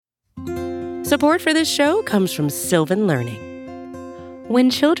Support for this show comes from Sylvan Learning. When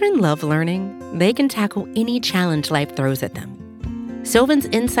children love learning, they can tackle any challenge life throws at them. Sylvan's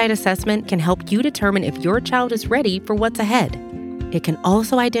Insight Assessment can help you determine if your child is ready for what's ahead. It can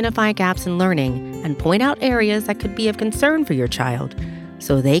also identify gaps in learning and point out areas that could be of concern for your child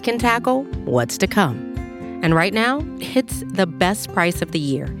so they can tackle what's to come. And right now, it's the best price of the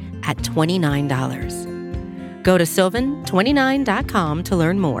year at $29. Go to sylvan29.com to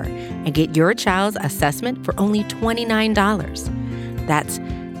learn more and get your child's assessment for only $29. That's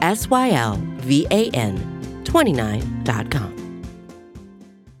SYLVAN 29.com.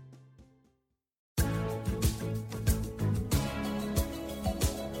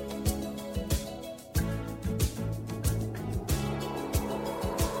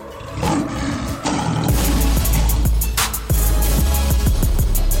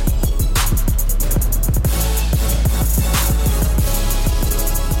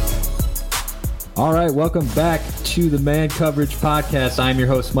 All right, welcome back to the Man Coverage Podcast. I'm your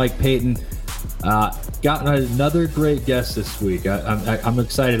host, Mike Payton. Got another great guest this week. I'm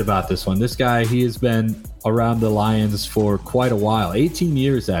excited about this one. This guy, he has been around the Lions for quite a while, 18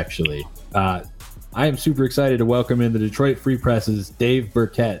 years actually. I am super excited to welcome in the Detroit Free Press's Dave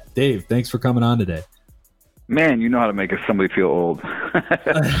Birkett. Dave, thanks for coming on today. Man, you know how to make somebody feel old.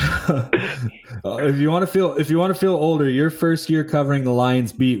 If you want to feel older, your first year covering the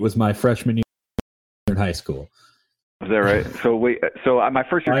Lions beat was my freshman year in high school. Is that right? So my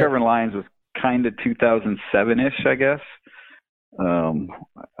first year covering Lions was kind of 2007-ish, I guess. I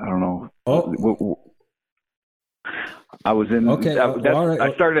don't know. I was in. Okay.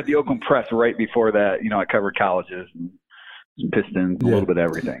 I started at the Oakland Press right before that. You know, I covered colleges and Pistons, a little bit of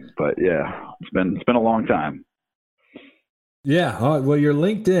everything. But yeah, it's been a long time. Yeah. Well, your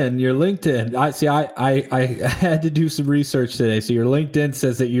LinkedIn. I had to do some research today. So your LinkedIn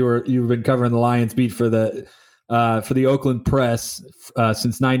says that you've been covering the Lions beat for the Oakland Press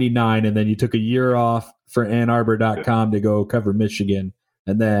since '99, and then you took a year off for AnnArbor.com to go cover Michigan,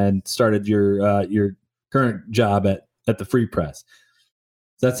 and then started your current job at the Free Press.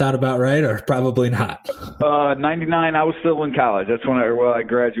 Does that sound about right, or probably not? 99, I was still in college. That's when I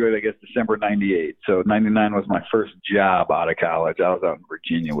graduated, I guess, December 98. So 99 was my first job out of college. I was out in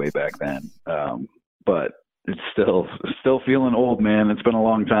Virginia way back then. But it's still feeling old, man. It's been a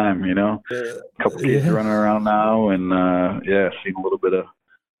long time, you know. A couple kids running around now, and seen a little bit of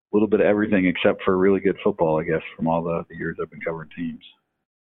everything except for really good football, I guess, from all the years I've been covering teams.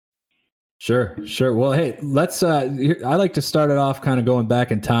 Sure. Well, hey, let's. I like to start it off kind of going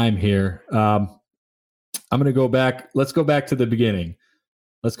back in time here. I'm going to go back. Let's go back to the beginning.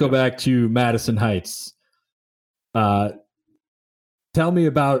 Let's go back to Madison Heights. Tell me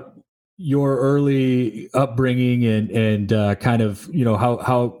about your early upbringing and kind of, you know,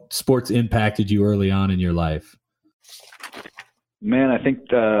 how sports impacted you early on in your life. Man, I think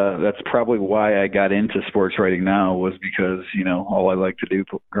that's probably why I got into sports writing now, was because, you know, all I liked to do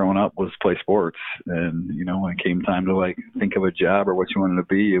growing up was play sports. And, you know, when it came time to like think of a job or what you wanted to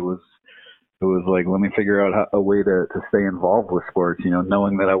be, it was like, let me figure out a way to stay involved with sports, you know,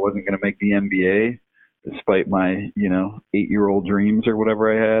 knowing that I wasn't going to make the NBA despite my, you know, 8-year-old dreams or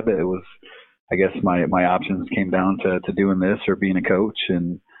whatever I had. It was, I guess my options came down to doing this or being a coach,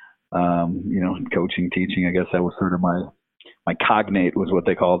 and, you know, coaching, teaching, I guess that was sort of my cognate was what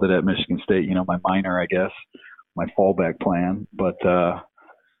they called it at Michigan State, you know, my minor, I guess, my fallback plan. But,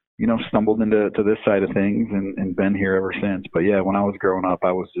 you know, stumbled into this side of things and been here ever since. But yeah, when I was growing up,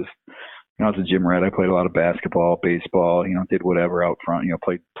 I was just, you know, I was a gym rat. I played a lot of basketball, baseball, you know, did whatever out front, you know,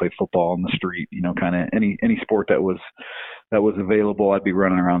 played football on the street, you know, kind of any sport that was available. I'd be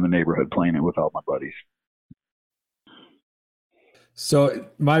running around the neighborhood playing it with all my buddies. So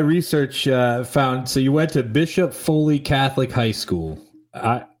my research found, so you went to Bishop Foley Catholic High School.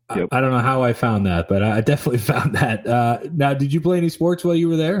 I don't know how I found that, but I definitely found that. Now, did you play any sports while you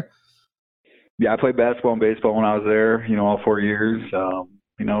were there? Yeah, I played basketball and baseball when I was there, you know, all 4 years.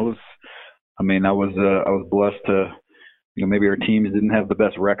 You know, I was blessed to, you know, maybe our teams didn't have the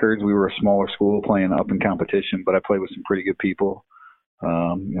best records. We were a smaller school playing up in competition, but I played with some pretty good people. You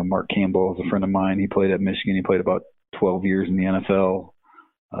know, Mark Campbell is a friend of mine. He played at Michigan. He played about 12 years in the NFL.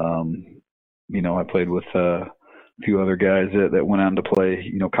 You know, I played with a few other guys that went on to play,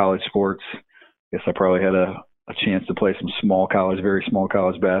 you know, college sports. I guess I probably had a chance to play some very small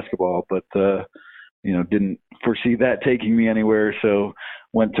college basketball, but, you know, didn't foresee that taking me anywhere. So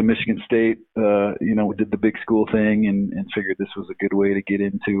went to Michigan State, you know, did the big school thing and figured this was a good way to get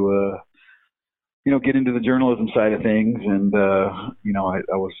into, get into the journalism side of things. And,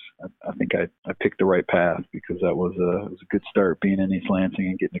 I think I picked the right path because it was a good start being in East Lansing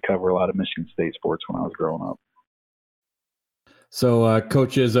and getting to cover a lot of Michigan State sports when I was growing up. So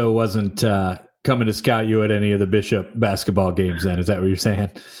Coach Izzo wasn't coming to scout you at any of the Bishop basketball games then, is that what you're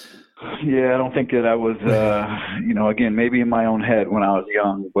saying? Yeah, I don't think that I was, again, maybe in my own head when I was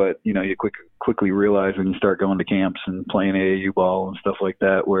young, but, you quickly realize when you start going to camps and playing AAU ball and stuff like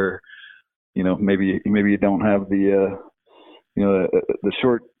that where, maybe you don't have the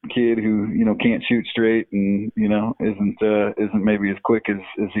short kid who, can't shoot straight and, isn't maybe as quick as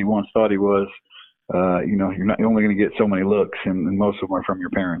he once thought he was. You're only going to get so many looks, and most of them are from your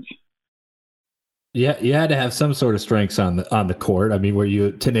parents. Yeah, you had to have some sort of strengths on the court. I mean, were you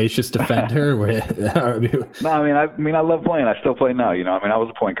a tenacious defender? No, I love playing. I still play now. I was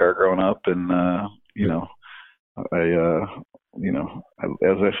a point guard growing up, and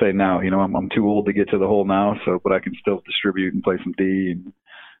as I say now, I'm too old to get to the hole now. But I can still distribute and play some D, and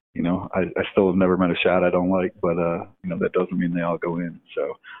I still have never met a shot I don't like. But that doesn't mean they all go in.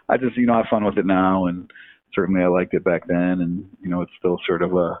 So I just have fun with it now, and certainly I liked it back then, and it's still sort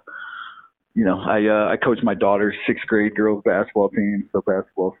of a I coached my daughter's 6th grade girls basketball team, so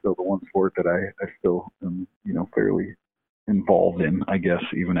basketball is still the one sport that I still am, fairly involved in, I guess,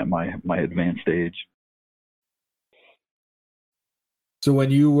 even at my advanced age. So when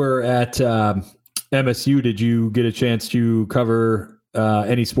you were at MSU, did you get a chance to cover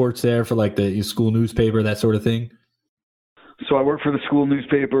any sports there for like the school newspaper, that sort of thing? So I worked for the school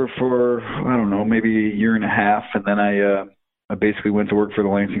newspaper for, I don't know, maybe a year and a half, and then I basically went to work for the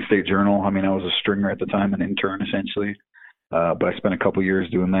Lansing State Journal. I was a stringer at the time, an intern essentially. But I spent a couple years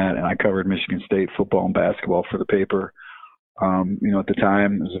doing that, and I covered Michigan State football and basketball for the paper. At the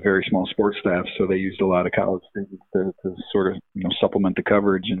time, it was a very small sports staff, so they used a lot of college students to sort of, supplement the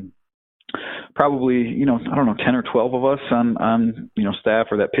coverage. And probably, 10 or 12 of us on staff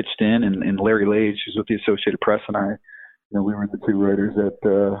or that pitched in, and Larry Lage, who's with the Associated Press, and I, we were the two writers that,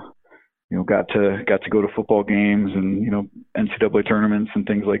 got to go to football games and, NCAA tournaments and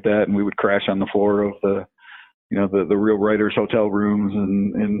things like that. And we would crash on the floor of the real writers' hotel rooms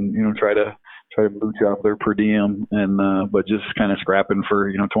and try to mooch off their per diem but just kind of scrapping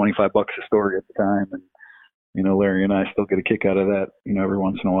for, $25 a story at the time. And, Larry and I still get a kick out of that, every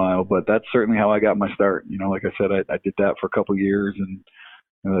once in a while. But that's certainly how I got my start. Like I said, I did that for a couple of years, and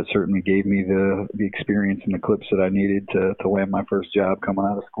that certainly gave me the experience and the clips that I needed to land my first job coming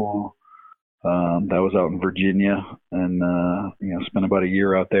out of school. That was out in Virginia, and spent about a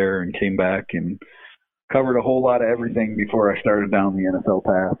year out there and came back and covered a whole lot of everything before I started down the NFL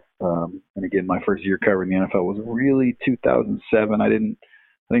path. And again, my first year covering the NFL was really 2007. I didn't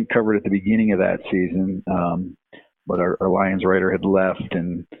cover it at the beginning of that season, but our Lions writer had left,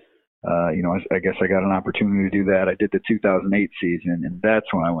 and I guess I got an opportunity to do that. I did the 2008 season, and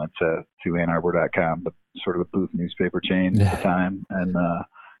that's when I went to AnnArbor.com, the sort of a booth newspaper chain at the time, and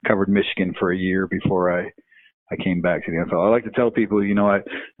covered Michigan for a year before I came back to the NFL. I like to tell people, in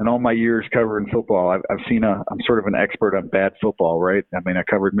all my years covering football, I've seen I'm sort of an expert on bad football, right? I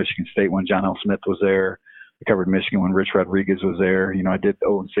covered Michigan State when John L. Smith was there. I covered Michigan when Rich Rodriguez was there. I did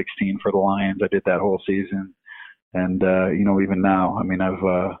 0-16 for the Lions. I did that whole season. And, even now, I've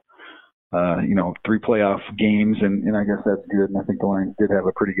 3 playoff games, and I guess that's good. And I think the Lions did have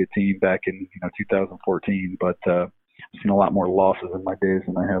a pretty good team back in, 2014, but I've seen a lot more losses in my days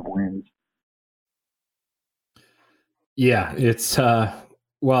than I have wins. Yeah, it's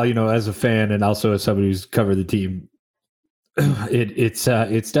as a fan and also as somebody who's covered the team,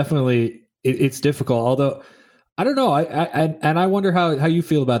 it's definitely it's difficult. Although I don't know, I wonder how you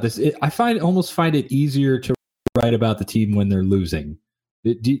feel about this. I almost find it easier to write about the team when they're losing.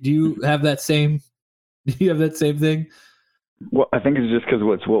 Do you have that same? Do you have that same thing? Well, I think it's just because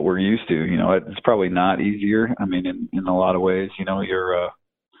it's what we're used to. It's probably not easier. In a lot of ways, you're.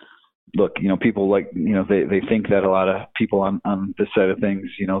 Look, people they think that a lot of people on this side of things,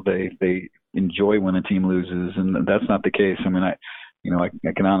 they enjoy when a team loses, and that's not the case.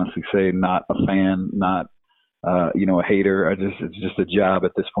 I can honestly say not a fan, not a hater. It's just a job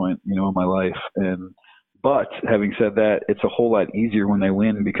at this point, in my life. But having said that, it's a whole lot easier when they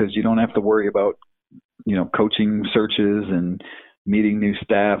win because you don't have to worry about coaching searches and meeting new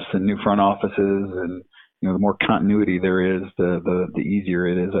staffs and new front offices, and the more continuity there is, the easier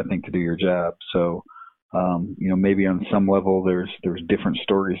it is, I think, to do your job. So, maybe on some level there's different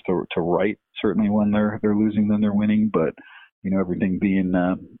stories to write, certainly when they're losing than they're winning. But, everything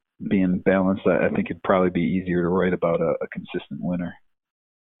being balanced, I think it'd probably be easier to write about a consistent winner.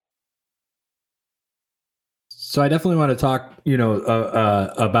 So I definitely want to talk,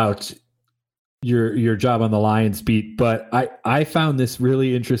 about your job on the Lions beat, but I found this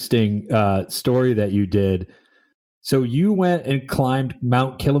really interesting story that you did. So you went and climbed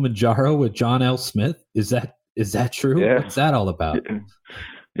Mount Kilimanjaro with John L. Smith. Is that true? Yeah. What's that all about?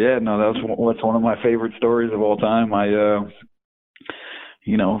 Yeah, no, that's one of my favorite stories of all time. I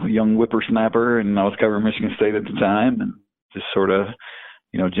young whippersnapper, and I was covering Michigan State at the time, and just sort of,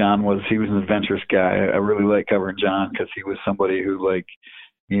 John was an adventurous guy. I really liked covering John because he was somebody who, like,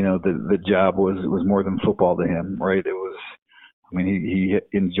 the job was more than football to him, right? It was, he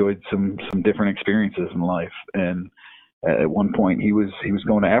enjoyed some different experiences in life, and at one point he was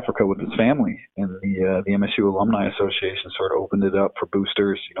going to Africa with his family, and the MSU Alumni Association sort of opened it up for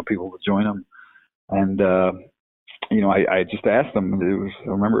boosters, people would join them, and I just asked them. I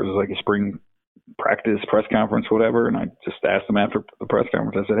remember it was like a spring practice, press conference, whatever, and I just asked him after the press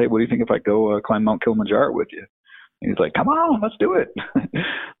conference. I said, "Hey, what do you think if I go climb Mount Kilimanjaro with you?" And he's like, "Come on, let's do it."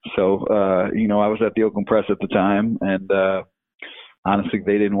 So, I was at the Oakland Press at the time, and honestly,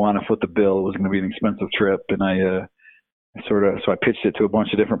 they didn't want to foot the bill. It was going to be an expensive trip, and so I pitched it to a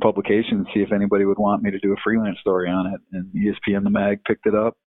bunch of different publications, see if anybody would want me to do a freelance story on it, and ESPN, the mag, picked it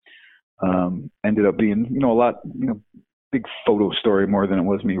up. Ended up being, a lot, big photo story more than it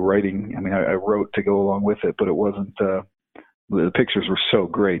was me writing. I wrote to go along with it, but it wasn't, the pictures were so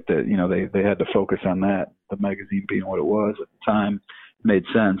great that, they had to focus on that. The magazine being what it was at the time made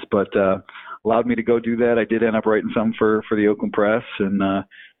sense, but, allowed me to go do that. I did end up writing some for the Oakland Press, and,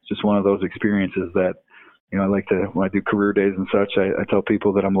 it's just one of those experiences that, I like to, when I do career days and such, I tell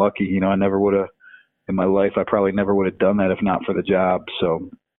people that I'm lucky. I never would have, in my life, I probably never would have done that if not for the job. So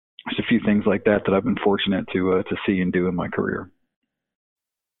there's a few things like that I've been fortunate to see and do in my career.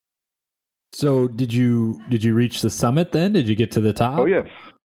 So did you reach the summit then? Did you get to the top? Oh yeah.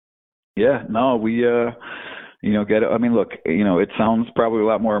 Yeah, no, we, get it. Look, it sounds probably a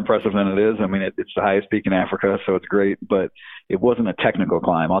lot more impressive than it is. It's the highest peak in Africa, so it's great, but it wasn't a technical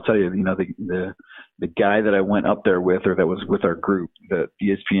climb. I'll tell you, the guy that I went up there with, or that was with our group, that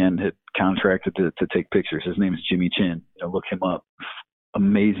ESPN had contracted to take pictures, his name is Jimmy Chin. Look him up.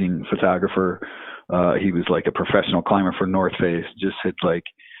 Amazing photographer. He was like a professional climber for North Face. Just had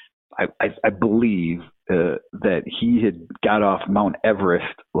I believe that he had got off Mount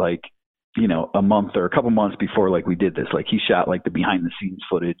Everest a month or a couple months before we did this. He shot the behind the scenes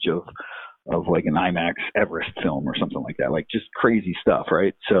footage of an IMAX Everest film or something like that. Just crazy stuff,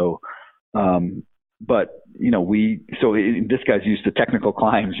 right? So, but this guy's used to technical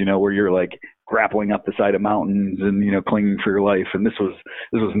climbs, where you're grappling up the side of mountains and clinging for your life, and this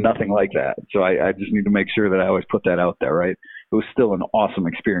was nothing like that. So I just need to make sure that I always put that out there, right? It was still an awesome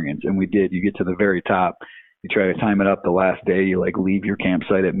experience, and we did. You get to the very top, you try to time it up the last day. You leave your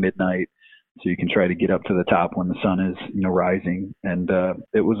campsite at midnight, so you can try to get up to the top when the sun is rising, and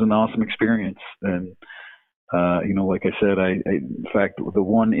it was an awesome experience. And like I said, in fact, the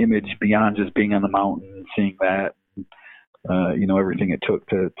one image beyond just being on the mountain and seeing that, everything it took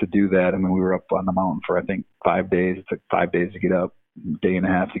to do that. We were up on the mountain for, I think, 5 days. It took 5 days to get up, a day and a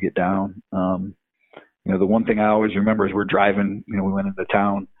half to get down. The one thing I always remember is we're driving, we went into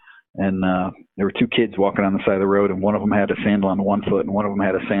town, and there were two kids walking on the side of the road, and one of them had a sandal on one foot and one of them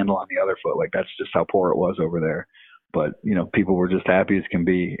had a sandal on the other foot. That's just how poor it was over there. But, people were just happy as can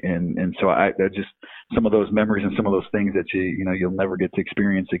be. And so I just, some of those memories and some of those things that you'll never get to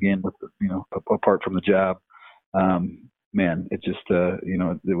experience again with, apart from the job. Man, it just,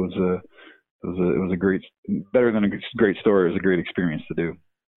 it was a great, better than a great story. It was a great experience to do.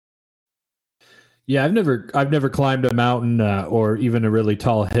 Yeah, I've never climbed a mountain or even a really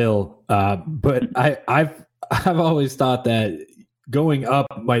tall hill. But I've always thought that going up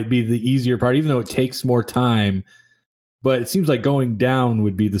might be the easier part, even though it takes more time. But it seems like going down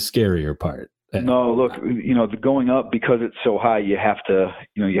would be the scarier part. No, look, the going up, because it's so high, you have to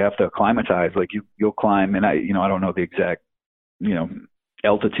acclimatize. You'll climb, and I don't know the exact,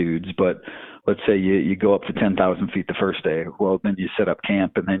 altitudes, but let's say you go up to 10,000 feet the first day. Well, then you set up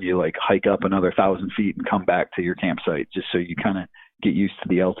camp, and then you hike up another 1,000 feet and come back to your campsite, just so you kind of get used to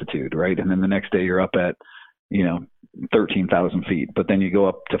the altitude, right? And then the next day you're up at, 13,000 feet, but then you go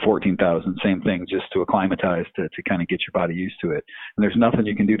up to 14,000, same thing, just to acclimatize, to kind of get your body used to it. And there's nothing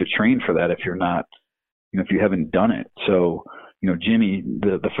you can do to train for that if you're not, if you haven't done it. So, Jimmy,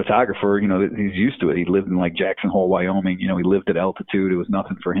 the photographer, he's used to it. He lived in Jackson Hole, Wyoming. He lived at altitude. It was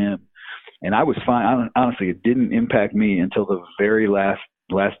nothing for him. And I was fine. Honestly, it didn't impact me until the very last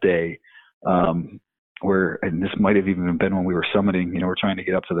day, and this might have even been when we were summiting, we're trying to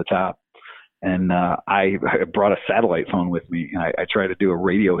get up to the top. And I brought a satellite phone with me, and I tried to do a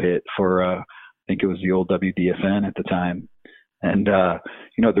radio hit for, I think it was the old WDFN at the time. And,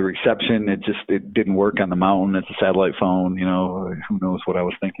 the reception, it didn't work on the mountain. It's a satellite phone, who knows what I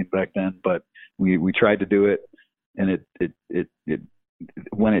was thinking back then, but we tried to do it, and it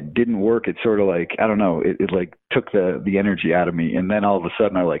when it didn't work, it sort of like, I don't know, it like took the energy out of me. And then all of a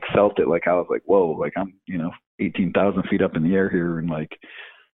sudden I like felt it, like I was like, whoa, like I'm, 18,000 feet up in the air here. And like,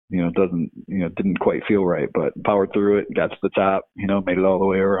 it didn't quite feel right, but powered through it, got to the top, made it all the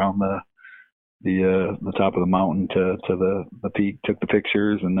way around the top of the mountain to the peak, took the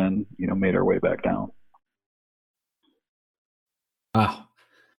pictures, and then, made our way back down. Wow.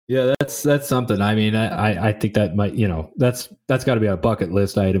 Yeah, that's something. I mean, I think that might, that's got to be a bucket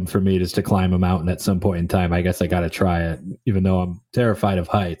list item for me, just to climb a mountain at some point in time. I guess I got to try it, even though I'm terrified of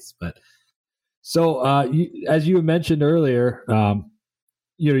heights. But so, as you mentioned earlier,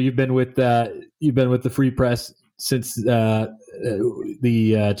 you've been with the Free Press since the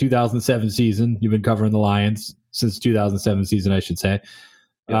 2007 season. You've been covering the Lions since 2007 season, I should say.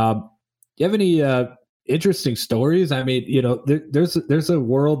 Yeah. Do you have any interesting stories? I mean, there's a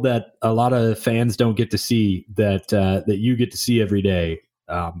world that a lot of fans don't get to see that you get to see every day,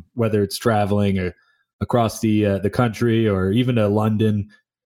 whether it's traveling or across the country or even to London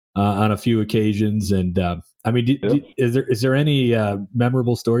on a few occasions. And I mean, is there any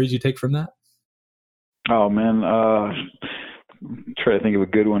memorable stories you take from that? Oh man, try to think of a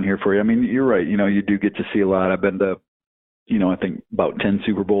good one here for you. I mean, you're right. You do get to see a lot. I've been to, I think about 10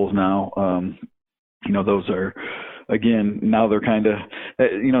 Super Bowls now. Those are, again, now they're kind of,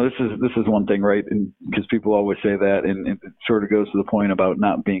 this is one thing, right? And because people always say that, and it sort of goes to the point about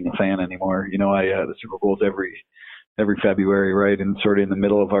not being a fan anymore. The Super Bowl's every February, right? And sort of in the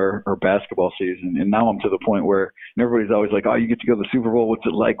middle of our basketball season. And now I'm to the point where everybody's always like, oh, you get to go to the Super Bowl. What's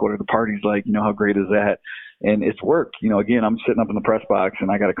it like? What are the parties like? How great is that? And it's work. Again, I'm sitting up in the press box and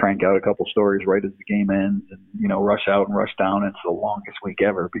I got to crank out a couple stories right as the game ends and, rush out and rush down. It's the longest week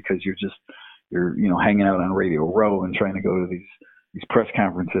ever because you're hanging out on Radio Row and trying to go to these press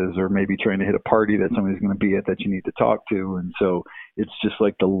conferences, or maybe trying to hit a party that somebody's going to be at that you need to talk to. And so it's just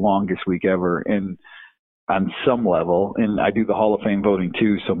like the longest week ever. And on some level, and I do the Hall of Fame voting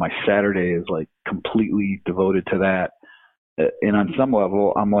too, so my Saturday is like completely devoted to that. And on some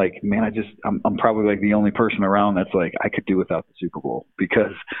level, I'm like, man, I'm probably like the only person around that's like, I could do without the Super Bowl,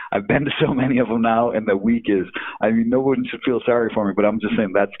 because I've been to so many of them now, and the week is, I mean, no one should feel sorry for me, but I'm just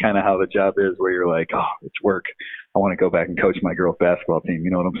saying that's kind of how the job is, where you're like, oh, it's work. I want to go back and coach my girls' basketball team. You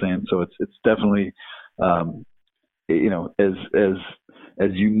know what I'm saying? So it's definitely,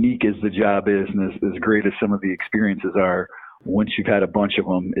 as unique as the job is, and as great as some of the experiences are, once you've had a bunch of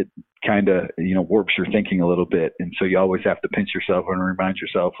them, it kind of, warps your thinking a little bit. And so you always have to pinch yourself and remind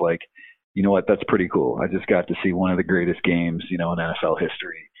yourself, like, you know what, that's pretty cool. I just got to see one of the greatest games, in NFL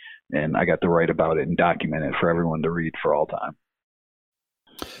history, and I got to write about it and document it for everyone to read for all time.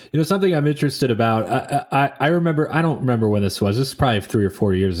 Something I'm interested about, I remember, I don't remember when this was. This is probably 3 or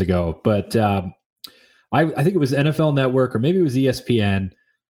 4 years ago, but I think it was NFL Network, or maybe it was ESPN.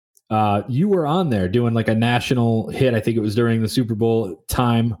 You were on there doing like a national hit. I think it was during the Super Bowl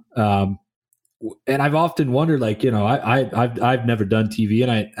time. And I've often wondered, like, I've never done TV,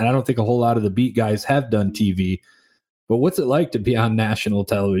 and I don't think a whole lot of the beat guys have done TV, but what's it like to be on national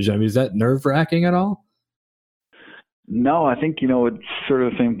television? I mean, is that nerve-wracking at all? No, I think, it's sort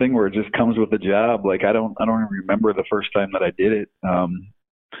of the same thing where it just comes with the job. Like, I don't even remember the first time that I did it.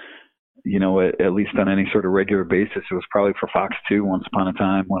 At least on any sort of regular basis. It was probably for Fox 2 once upon a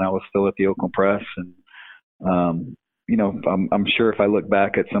time when I was still at the Oakland Press. And, I'm sure if I look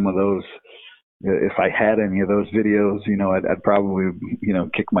back at some of those, if I had any of those videos, I'd probably,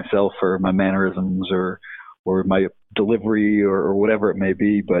 kick myself for my mannerisms or my delivery or whatever it may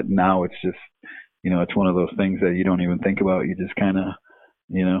be. But now it's just, it's one of those things that you don't even think about. You just kind of,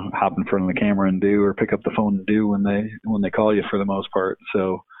 hop in front of the camera and do, or pick up the phone and do when they call you, for the most part.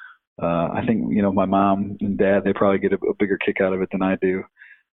 So, I think, my mom and dad, they probably get a bigger kick out of it than I do.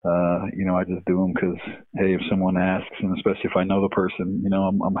 I just do them because, hey, if someone asks, and especially if I know the person,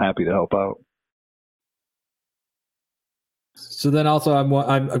 I'm happy to help out. So then also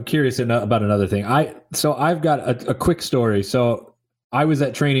I'm curious about another thing. I've got a quick story. So I was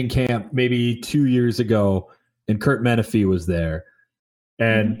at training camp maybe 2 years ago, and Kurt Menefee was there.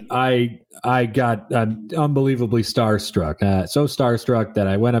 And I got unbelievably starstruck, so starstruck that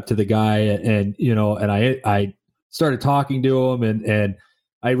I went up to the guy and I started talking to him, and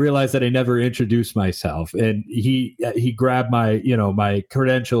I realized that I never introduced myself. And he grabbed my, my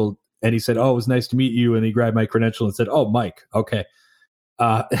credential, and he said, "Oh, it was nice to meet you." And he grabbed my credential and said, "Oh, Mike. Okay."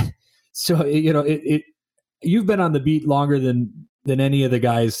 So, you've been on the beat longer than any of the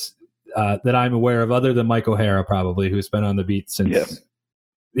guys that I'm aware of, other than Mike O'Hara, probably, who's been on the beat since.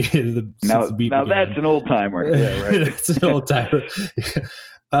 Now that's an old timer. Yeah, right. It's an old timer.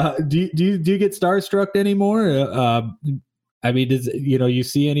 Do you get starstruck anymore? I mean, you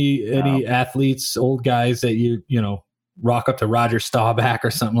see any athletes, old guys that you rock up to Roger Staubach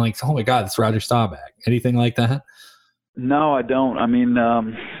or something like, oh my God, it's Roger Staubach. Anything like that? No, I don't. I mean, I'll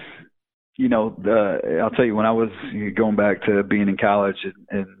tell you, when I was going back to being in college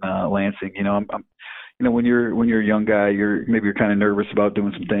in Lansing, I'm when you're a young guy, you're kind of nervous about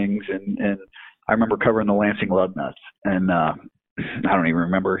doing some things. And I remember covering the Lansing Lugnuts, and I don't even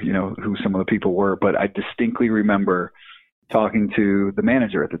remember, who some of the people were, but I distinctly remember talking to the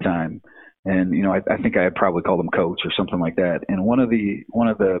manager at the time. And, I think I had probably called him coach or something like that. And one of the,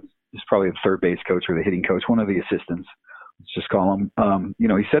 it's probably the third base coach or the hitting coach, one of the assistants, let's just call him,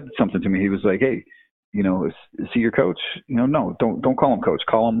 he said something to me. He was like, hey, is he your coach? No, don't call him coach.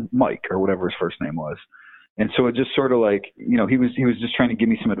 Call him Mike, or whatever his first name was. And so it just sort of like, he was just trying to give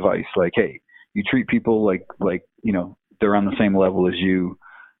me some advice. Like, hey, you treat people like, they're on the same level as you.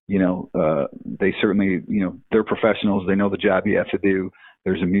 They certainly, they're professionals. They know the job you have to do.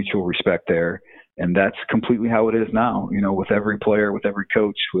 There's a mutual respect there. And that's completely how it is now, with every player, with every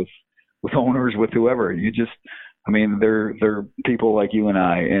coach, with owners, with whoever. They're people like you and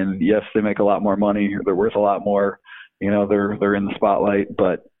I, and yes, they make a lot more money. They're worth a lot more. They're in the spotlight,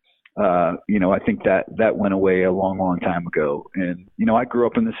 but I think that went away a long, long time ago. And, I grew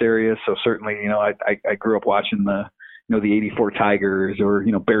up in this area, so certainly, I grew up watching the 84 Tigers, or,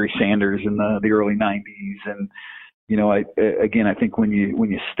 Barry Sanders in the early 90s. And, I think when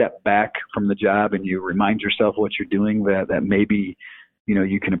you step back from the job and you remind yourself what you're doing, that maybe,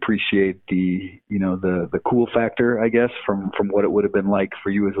 you can appreciate the cool factor, I guess, from what it would have been like for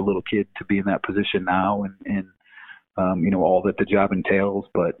you as a little kid to be in that position now, and all that the job entails.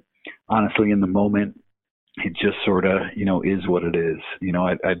 But honestly, in the moment, it just sort of, is what it is.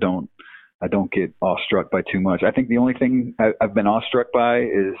 I don't get awestruck by too much. I think the only thing I've been awestruck by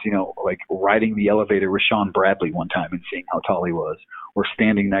is, like riding the elevator with Sean Bradley one time and seeing how tall he was, or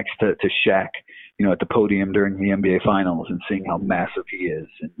standing next to Shaq, at the podium during the NBA Finals and seeing how massive he is,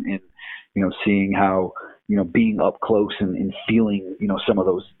 and seeing how, being up close and feeling, some of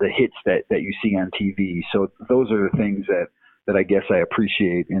the hits that you see on TV. So those are the things that I guess I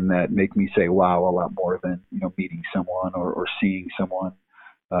appreciate, and that make me say, wow, a lot more than, meeting someone or seeing someone,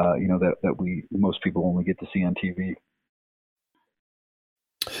 that most people only get to see on TV.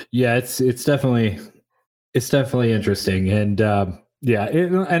 Yeah, it's definitely interesting. And, and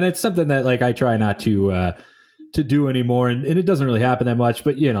it's something that, like, I try not to do anymore. And it doesn't really happen that much,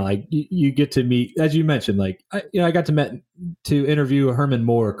 but, like, you get to meet, as you mentioned, like, I got to interview Herman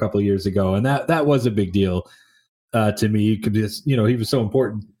Moore a couple of years ago, and that was a big deal to me. You could just, he was so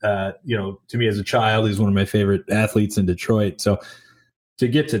important, to me as a child. He's one of my favorite athletes in Detroit. So to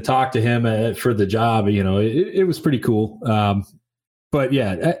get to talk to him for the job, it was pretty cool. But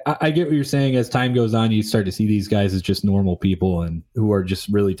yeah, I get what you're saying. As time goes on, you start to see these guys as just normal people and who are just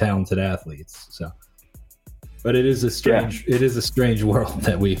really talented athletes. So, but it is a strange world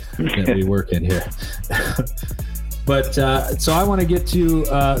that we work in here. But so I want to get to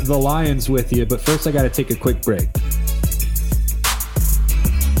the Lions with you, but first I got to take a quick break.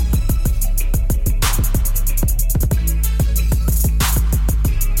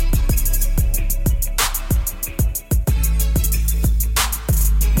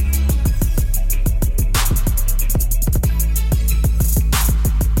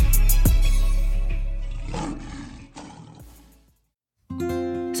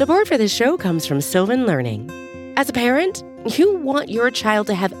 Support for this show comes from Sylvan Learning. As a parent, you want your child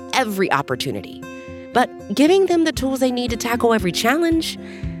to have every opportunity, but giving them the tools they need to tackle every challenge,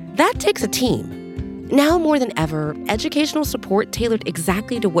 that takes a team. Now more than ever, educational support tailored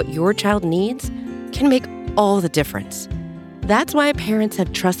exactly to what your child needs can make all the difference. That's why parents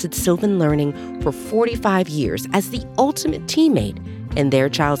have trusted Sylvan Learning for 45 years as the ultimate teammate in their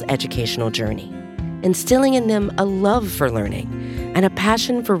child's educational journey, instilling in them a love for learning and a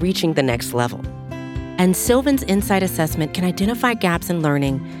passion for reaching the next level. And Sylvan's Insight Assessment can identify gaps in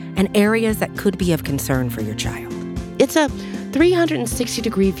learning and areas that could be of concern for your child. It's a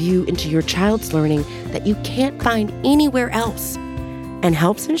 360-degree view into your child's learning that you can't find anywhere else, and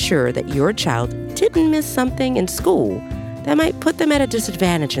helps ensure that your child didn't miss something in school that might put them at a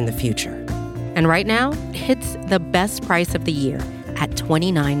disadvantage in the future. And right now, it's the best price of the year at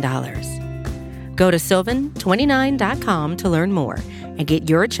 $29. Go to sylvan29.com to learn more and get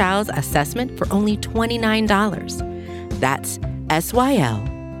your child's assessment for only $29. That's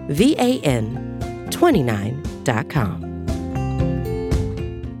SYLVAN29.com.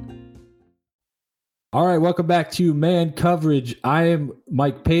 All right, welcome back to Man Coverage. I am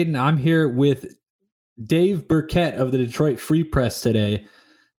Mike Payton. I'm here with Dave Birkett of the Detroit Free Press today.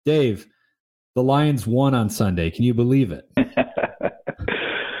 Dave, the Lions won on Sunday. Can you believe it?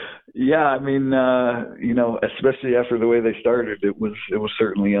 Yeah, I mean, especially after the way they started, it was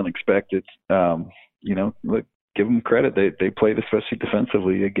certainly unexpected. Look, give them credit. They played, especially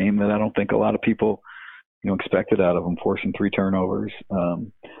defensively, a game that I don't think a lot of people expected out of them, forcing 3 turnovers.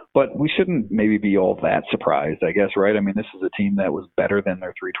 But we shouldn't maybe be all that surprised, I guess, right? I mean, this is a team that was better than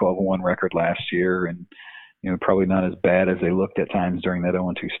their 3-12-1 record last year, and probably not as bad as they looked at times during that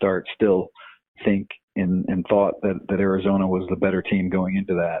 0-2 start. Still think and thought that Arizona was the better team going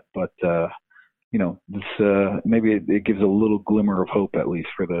into that. But this maybe it gives a little glimmer of hope, at least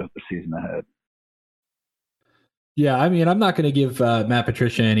for the season ahead. Yeah, I mean, I'm not going to give Matt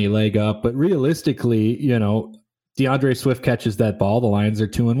Patricia any leg up, but realistically, DeAndre Swift catches that ball. The Lions are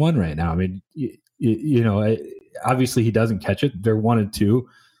 2-1 right now. I mean, obviously he doesn't catch it. They're 1-2.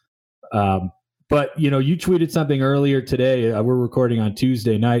 But you tweeted something earlier today. We're recording on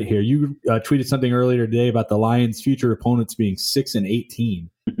Tuesday night here. You tweeted something earlier today about the Lions' future opponents being 6-18.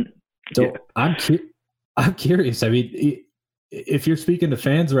 So yeah. I'm curious. I mean, if you're speaking to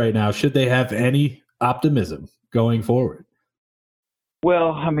fans right now, should they have any optimism going forward?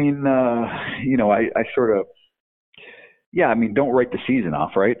 Well, I mean, I sort of, I mean, don't write the season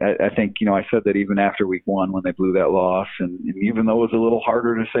off, right? I think, I said that even after week 1 when they blew that loss, and even though it was a little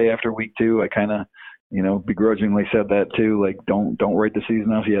harder to say after week 2, I kind of, begrudgingly said that too. Like, don't write the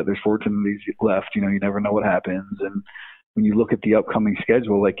season off yet. There's 14 of these left. You never know what happens. And when you look at the upcoming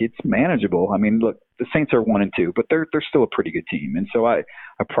schedule, like, it's manageable. I mean, look, the Saints are 1-2, but they're still a pretty good team. And so I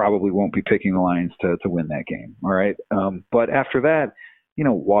probably won't be picking the Lions to win that game. All right. But after that,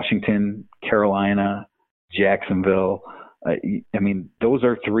 Washington, Carolina, Jacksonville, I mean, those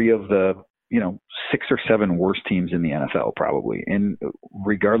are 3 of the, 6 or 7 worst teams in the NFL probably. And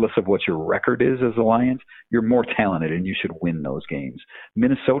regardless of what your record is as a Lions, you're more talented and you should win those games.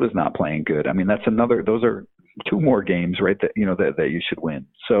 Minnesota's not playing good. I mean, those are 2 more games, right, that you should win.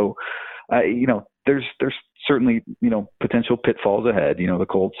 So, there's certainly, potential pitfalls ahead. The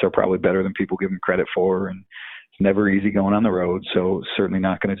Colts are probably better than people give them credit for, and it's never easy going on the road. So certainly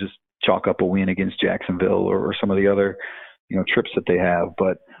not going to just chalk up a win against Jacksonville or some of the other, trips that they have.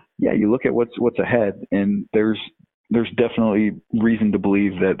 But yeah, you look at what's ahead, and there's definitely reason to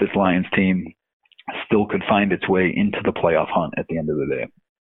believe that this Lions team still could find its way into the playoff hunt at the end of the day.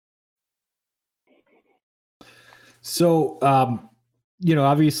 So,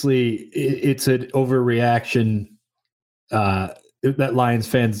 obviously it's an overreaction that Lions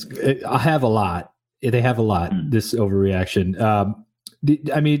fans have a lot. They have a lot, this overreaction.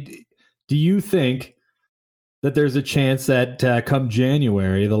 Do you think that there's a chance that come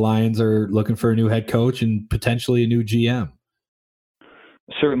January, the Lions are looking for a new head coach and potentially a new GM?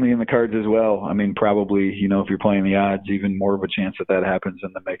 Certainly in the cards as well. I mean, probably, if you're playing the odds, even more of a chance that happens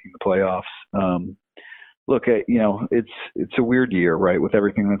than them making the playoffs. Look, it's a weird year, right, with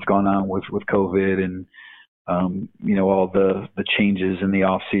everything that's gone on with COVID and, all the changes in the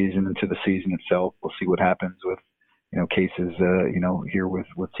off season into the season itself. We'll see what happens with, cases, here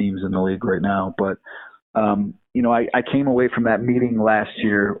with teams in the league right now. But, I came away from that meeting last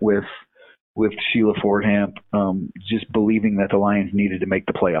year with Sheila Fordham, just believing that the Lions needed to make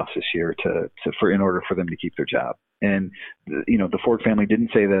the playoffs this year in order for them to keep their job. And, the Ford family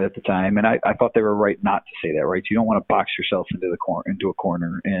didn't say that at the time. And I thought they were right not to say that, right? You don't want to box yourself into a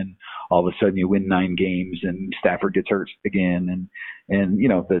corner and all of a sudden you win 9 games and Stafford gets hurt again. And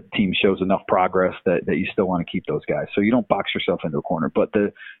the team shows enough progress that you still want to keep those guys. So you don't box yourself into a corner. But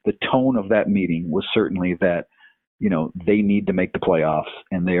the tone of that meeting was certainly that, they need to make the playoffs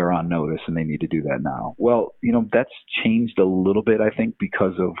and they are on notice and they need to do that now. Well, that's changed a little bit, I think,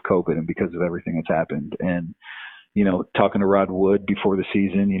 because of COVID and because of everything that's happened. And, talking to Rod Wood before the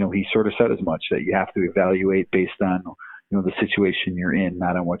season, he sort of said as much, that you have to evaluate based on, the situation you're in,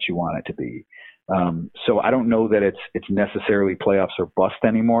 not on what you want it to be. So I don't know that it's necessarily playoffs or bust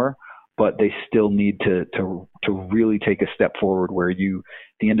anymore, but they still need to really take a step forward where at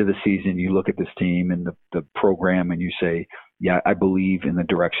the end of the season, you look at this team and the program and you say, yeah, I believe in the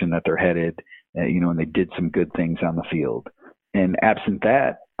direction that they're headed, and they did some good things on the field. And absent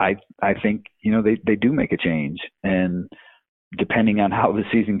that, I think, they do make a change. And depending on how the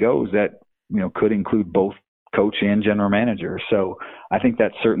season goes, that, could include both coach and general manager. So I think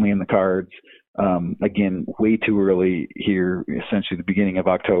that's certainly in the cards. Again, way too early here, essentially the beginning of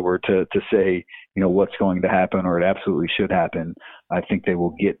October to say, what's going to happen, or it absolutely should happen. I think they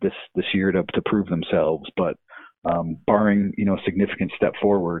will get this year to prove themselves, but barring, a significant step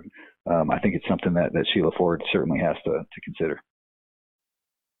forward, I think it's something that Sheila Ford certainly has to consider.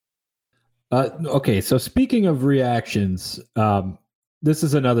 Okay, so speaking of reactions, this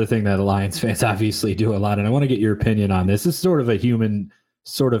is another thing that Lions fans obviously do a lot, and I want to get your opinion on this. This is sort of a human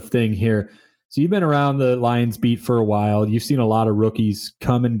sort of thing here. So you've been around the Lions beat for a while. You've seen a lot of rookies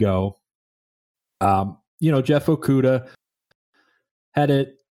come and go. Jeff Okudah had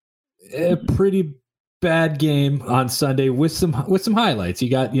a pretty bad game on Sunday with some highlights. You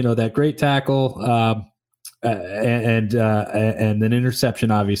got that great tackle and an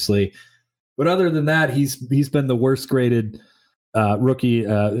interception, obviously. But other than that, he's been the worst graded rookie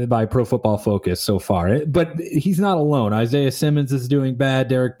by Pro Football Focus so far. But he's not alone. Isaiah Simmons is doing bad.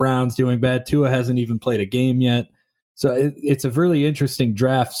 Derek Brown's doing bad. Tua hasn't even played a game yet. So it's a really interesting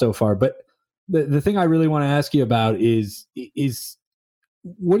draft so far. But the thing I really want to ask you about is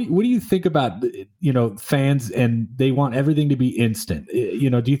what do you think about fans, and they want everything to be instant?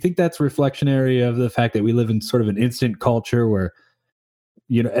 Do you think that's reflectionary of the fact that we live in sort of an instant culture where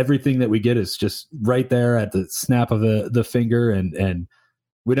everything that we get is just right there at the snap of the finger, and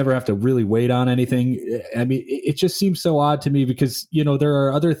we never have to really wait on anything? I mean, it just seems so odd to me because, there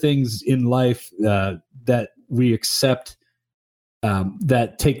are other things in life that we accept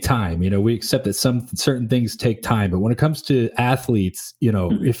that take time. We accept that some certain things take time, but when it comes to athletes,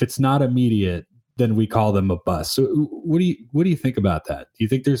 if it's not immediate, then we call them a bust. So what do you think about that? Do you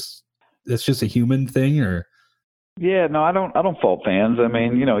think that's just a human thing, or? Yeah, no, I don't fault fans. I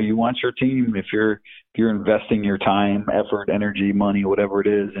mean, you want your team, if you're investing your time, effort, energy, money, whatever it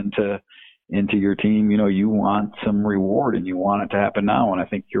is into your team, you want some reward and you want it to happen now. And I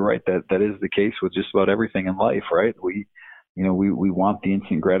think you're right that is the case with just about everything in life, right? We want the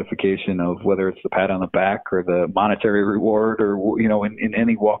instant gratification of whether it's the pat on the back or the monetary reward or, in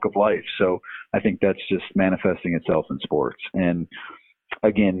any walk of life. So I think that's just manifesting itself in sports. And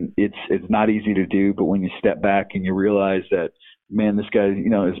again, it's not easy to do, but when you step back and you realize that, man, this guy,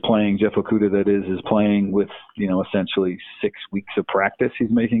 is playing, Jeff Okudah, that is playing with, essentially 6 weeks of practice he's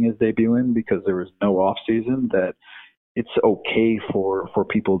making his debut in because there was no off season, that it's okay for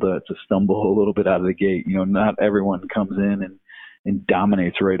people to stumble a little bit out of the gate. Not everyone comes in and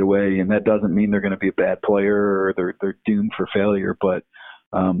dominates right away. And that doesn't mean they're going to be a bad player or they're doomed for failure, but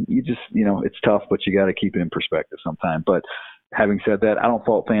you just, it's tough, but you got to keep it in perspective sometimes. But having said that, I don't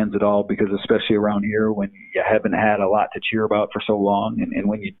fault fans at all, because especially around here when you haven't had a lot to cheer about for so long, and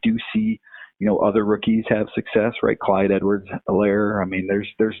when you do see, other rookies have success, right? Clyde Edwards-Helaire. I mean,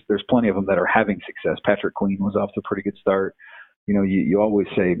 there's plenty of them that are having success. Patrick Queen was off to a pretty good start. You always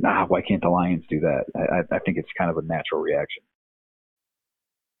say, why can't the Lions do that? I think it's kind of a natural reaction.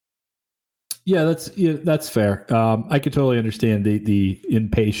 Yeah, that's fair. I could totally understand the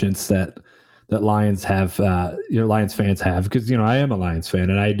impatience that Lions have, Lions fans have, because, I am a Lions fan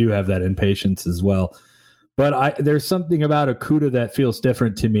and I do have that impatience as well. But there's something about Okudah that feels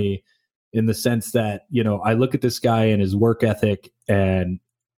different to me, in the sense that, I look at this guy and his work ethic and,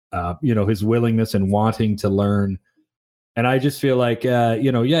 his willingness and wanting to learn. And I just feel like,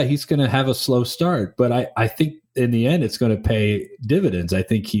 he's going to have a slow start, but I think in the end it's going to pay dividends. I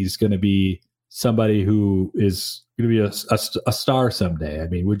think he's going to be somebody who is going to be a star someday. I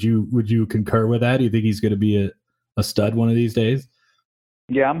mean, would you concur with that? Do you think he's going to be a stud one of these days?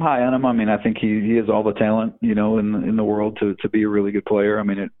 Yeah, I'm high on him. I mean, I think he has all the talent, in the world to be a really good player. I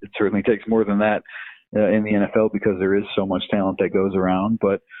mean, it certainly takes more than that in the NFL, because there is so much talent that goes around.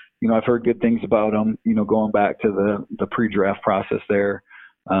 But, I've heard good things about him, going back to the pre-draft process there.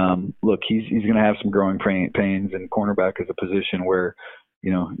 Look, he's going to have some growing pains, and cornerback is a position where,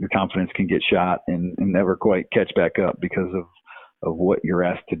 your confidence can get shot and never quite catch back up because of what you're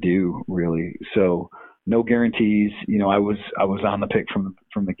asked to do, really. So no guarantees. I was on the pick from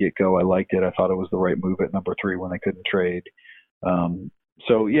the get-go. I liked it. I thought it was the right move at number 3 when they couldn't trade.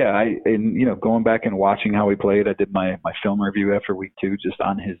 So yeah, going back and watching how he played, I did my film review after week 2 just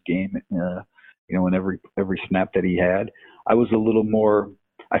on his game. In every snap that he had, I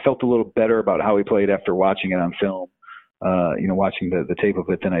felt a little better about how he played after watching it on film. Watching the tape of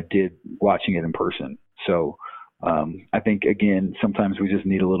it than I did watching it in person. So I think, again, sometimes we just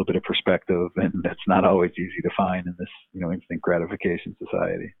need a little bit of perspective, and that's not always easy to find in this, instant gratification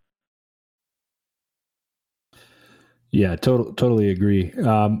society. Yeah, totally agree.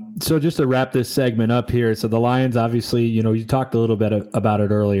 So just to wrap this segment up here, so the Lions, obviously, you talked a little bit about it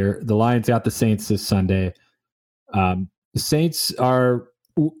earlier. The Lions got the Saints this Sunday. The Saints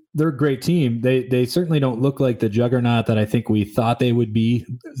they're a great team. They certainly don't look like the juggernaut that I think we thought they would be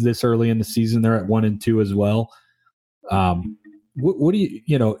this early in the season. They're at 1-2 as well. What do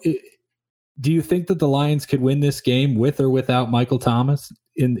you think that the Lions could win this game with or without Michael Thomas?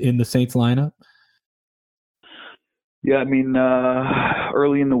 in the Saints lineup? Yeah, I mean,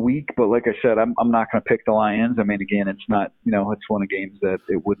 early in the week, but like I said, I'm not going to pick the Lions. I mean, again, it's not, it's one of the games that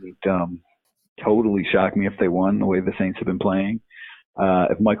it wouldn't totally shock me if they won the way the Saints have been playing.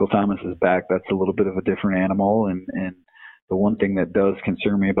 If Michael Thomas is back, that's a little bit of a different animal. And the one thing that does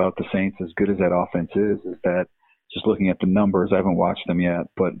concern me about the Saints, as good as that offense is that just looking at the numbers, I haven't watched them yet,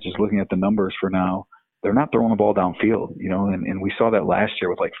 but just looking at the numbers for now, they're not throwing the ball downfield, and we saw that last year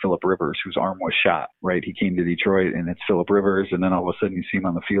with like Phillip Rivers, whose arm was shot, right? He came to Detroit and it's Phillip Rivers, and then all of a sudden you see him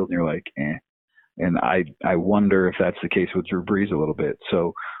on the field and you're like, eh. And I wonder if that's the case with Drew Brees a little bit.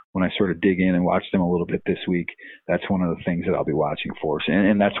 So when I sort of dig in and watch them a little bit this week, that's one of the things that I'll be watching for.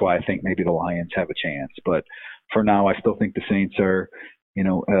 And that's why I think maybe the Lions have a chance. But for now, I still think the Saints are,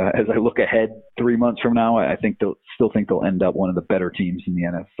 as I look ahead 3 months from now, I think they'll end up one of the better teams in the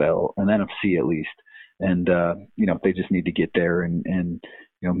NFL, and NFC at least. And, they just need to get there. And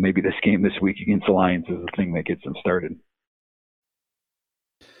maybe this game this week against the Lions is the thing that gets them started.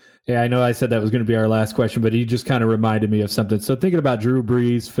 Yeah, I know I said that was going to be our last question, but he just kind of reminded me of something. So thinking about Drew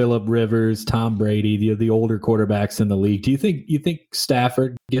Brees, Phillip Rivers, Tom Brady, the older quarterbacks in the league, do you think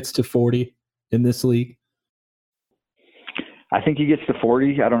Stafford gets to 40 in this league? I think he gets to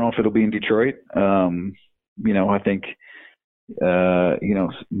 40. I don't know if it'll be in Detroit. I think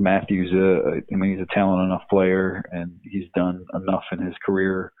Matthews, he's a talented enough player, and he's done enough in his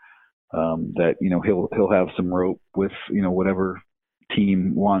career that he'll have some rope with whatever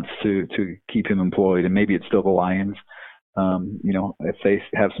team wants to keep him employed, and maybe it's still the Lions. If they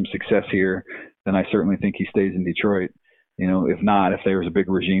have some success here, then I certainly think he stays in Detroit. If not, if there's a big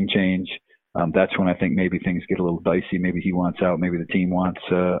regime change, that's when I think maybe things get a little dicey. Maybe he wants out. Maybe the team wants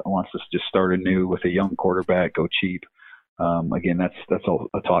to just start anew with a young quarterback, go cheap. Again, that's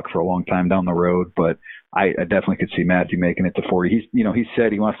a talk for a long time down the road, but I definitely could see Matthew making it to 40. He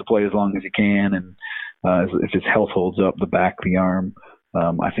said he wants to play as long as he can, and if his health holds up, the back, the arm,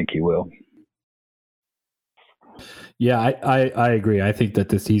 I think he will. Yeah, I agree. I think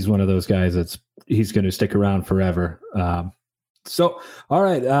that he's one of those guys he's going to stick around forever. So, all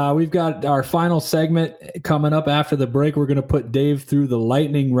right, we've got our final segment coming up after the break. We're going to put Dave through the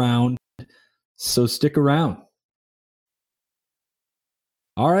lightning round, so stick around.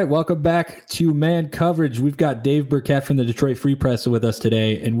 All right, welcome back to Man Coverage. We've got Dave Birkett from the Detroit Free Press with us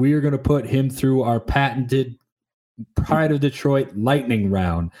today, and we are going to put him through our patented Pride of Detroit lightning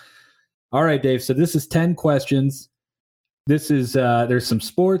round. All right, Dave, so this is 10 questions. This is there's some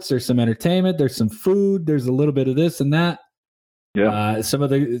sports, there's some entertainment, there's some food, there's a little bit of this and that. Yeah. Some of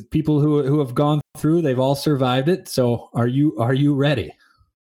the people who have gone through, they've all survived it. So are you ready?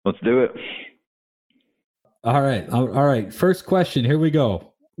 Let's do it. All right. First question. Here we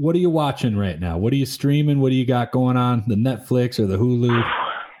go. What are you watching right now? What are you streaming? What do you got going on? The Netflix or the Hulu?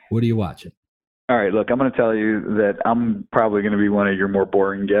 What are you watching? All right. Look, I'm going to tell you that I'm probably going to be one of your more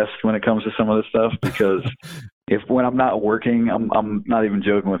boring guests when it comes to some of this stuff, because when I'm not working, I'm not even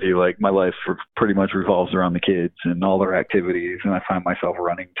joking with you. Like, my life pretty much revolves around the kids and all their activities, and I find myself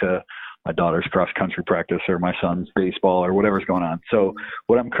running to my daughter's cross country practice or my son's baseball or whatever's going on. So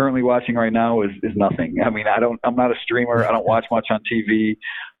what I'm currently watching right now is nothing. I mean, I'm not a streamer. I don't watch much on TV.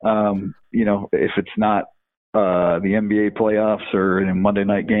 If it's not the NBA playoffs or a Monday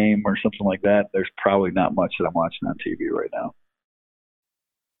night game or something like that, there's probably not much that I'm watching on TV right now.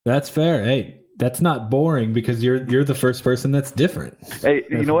 That's fair. Hey, that's not boring, because you're the first person that's different. Hey,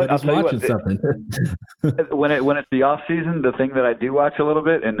 you know what? I'll tell you what. Something. when it's the off season, the thing that I do watch a little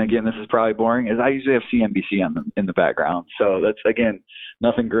bit, and again, this is probably boring, is I usually have CNBC in the background. So that's, again,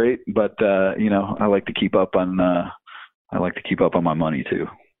 nothing great, but I like to keep up on my money too.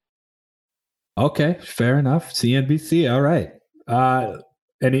 Okay, fair enough. CNBC. All right.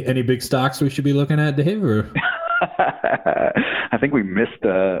 Any big stocks we should be looking at, Dave? Or? I think we missed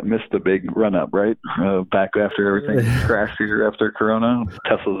a big run up, right? Back after everything crashed here after Corona,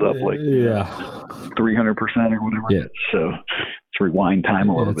 Tesla's up like 300% or whatever. Yeah. So let's rewind time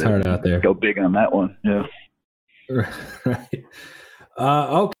a little bit. It's hard out there. Go big on that one. Yeah. Right.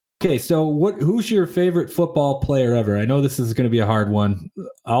 Okay. So who's your favorite football player ever? I know this is going to be a hard one.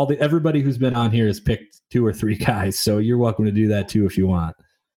 Everybody who's been on here has picked 2 or 3 guys, so you're welcome to do that too if you want.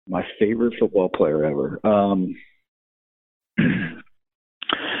 My favorite football player ever. All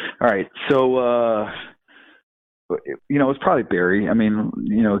right. So, it's probably Barry. I mean,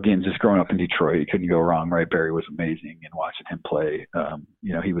 again, just growing up in Detroit, you couldn't go wrong, right? Barry was amazing, and watching him play,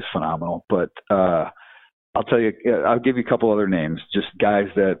 he was phenomenal. But I'll tell you, I'll give you a couple other names, just guys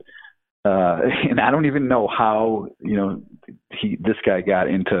that, and I don't even know how, this guy got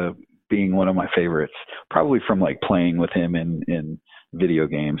into being one of my favorites, probably from like playing with him in video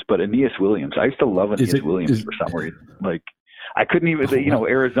games. But Aeneas Williams, I used to love Aeneas Williams for some reason. Like, I couldn't even,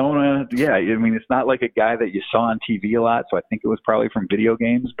 Arizona. Yeah, I mean, it's not like a guy that you saw on TV a lot, so I think it was probably from video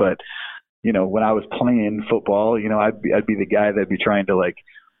games. But when I was playing football, I'd be the guy that'd be trying to like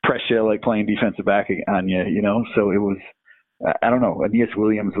press you, like playing defensive back on you. So it was. I don't know. Aeneas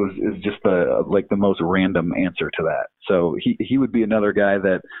Williams is just the most random answer to that. So he would be another guy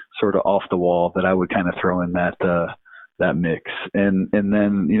that sort of off the wall that I would kind of throw in that mix. And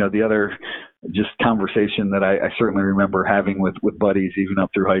then the other just conversation that I certainly remember having with buddies even up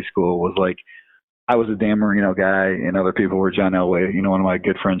through high school was like, I was a Dan Marino guy and other people were John Elway. One of my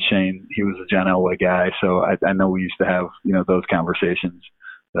good friends, Shane, he was a John Elway guy. So I know we used to have those conversations.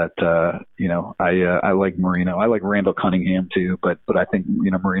 That I like Marino. I like Randall Cunningham too, but I think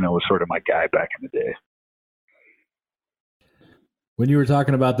Marino was sort of my guy back in the day. When you were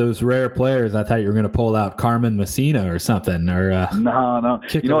talking about those rare players, I thought you were going to pull out Carmen Messina or something. Or no.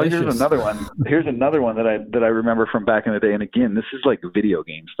 Here's another one. Here's another one that I remember from back in the day. And again, this is like video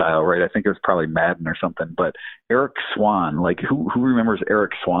game style, right? I think it was probably Madden or something. But Eric Swan, like who remembers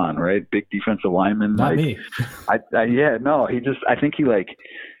Eric Swan, right? Big defensive lineman. Not like, me. I think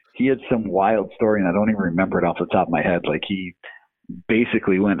he had some wild story, and I don't even remember it off the top of my head. Like he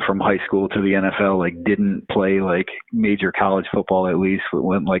basically went from high school to the NFL, like didn't play like major college football, at least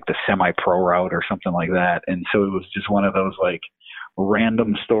went like the semi-pro route or something like that. And so it was just one of those like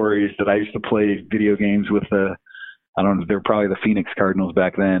random stories that I used to play video games with they're probably the Phoenix Cardinals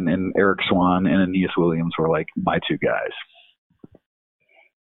back then, and Eric Swan and Aeneas Williams were like my two guys.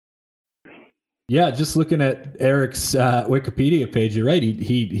 Yeah, just looking at Eric's Wikipedia page, you're right.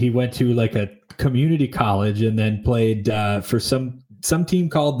 He went to like a community college and then played for some team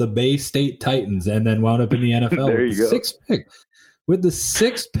called the Bay State Titans, and then wound up in the NFL there with you go. With the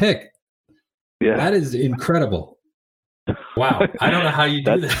sixth pick. Yeah, that is incredible. Wow, I don't know how you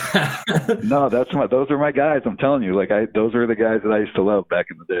do that. No, those are my guys. I'm telling you, those are the guys that I used to love back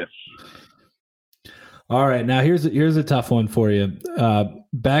in the day. All right, now here's a tough one for you.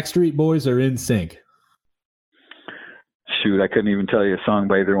 Backstreet Boys or NSYNC? Shoot, I couldn't even tell you a song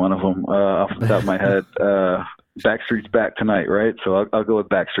by either one of them off the top of my head. Backstreet's back tonight, right? So I'll go with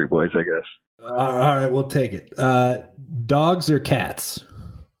Backstreet Boys, I guess. All right, we'll take it. Dogs or cats?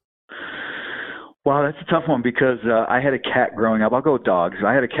 Wow, that's a tough one because I had a cat growing up. I'll go with dogs.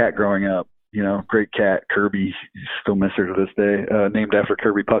 I had a cat growing up. Great cat, Kirby. Still miss her to this day. Named after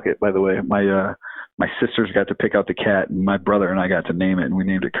Kirby Puckett, by the way. My sisters got to pick out the cat, and my brother and I got to name it, and we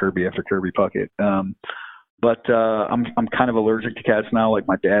named it Kirby after Kirby Puckett. But I'm kind of allergic to cats now. Like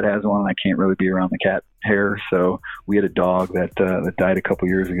my dad has one, and I can't really be around the cat hair. So we had a dog that died a couple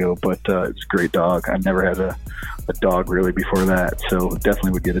years ago, but it was a great dog. I never had a dog really before that, so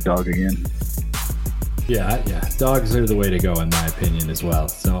definitely would get a dog again. Yeah. Dogs are the way to go, in my opinion, as well.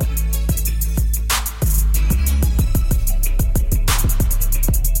 So.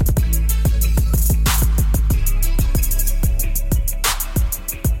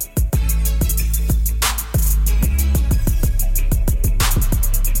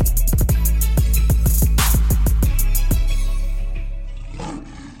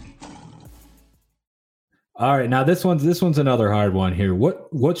 All right, now this one's another hard one here.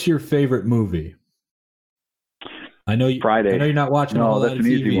 What's your favorite movie? I know Friday. I know you're not watching. No, that's an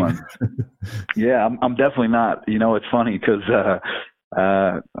easy one. Yeah, I'm definitely not. It's funny because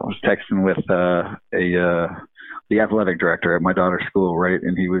I was texting with the athletic director at my daughter's school, right?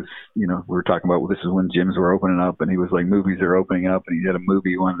 And he was, we were talking about, well, this is when gyms were opening up, and he was like, movies are opening up, and he had a movie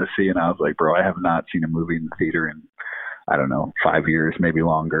he wanted to see, and I was like, bro, I have not seen a movie in the theater in, I don't know, 5 years, maybe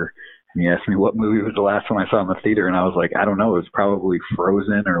longer. And he asked me what movie was the last one I saw in the theater, and I was like, I don't know. It was probably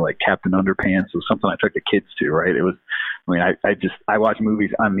Frozen or like Captain Underpants. It was something I took the kids to, right? It was, I watch movies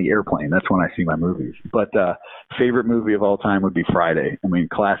on the airplane. That's when I see my movies. But favorite movie of all time would be Friday.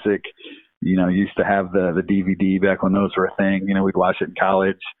 Classic. Used to have the DVD back when those were a thing. We'd watch it in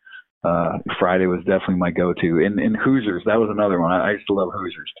college. Friday was definitely my go-to. And Hoosiers, that was another one. I used to love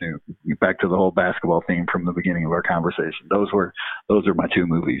Hoosiers too. Back to the whole basketball theme from the beginning of our conversation. Those are my two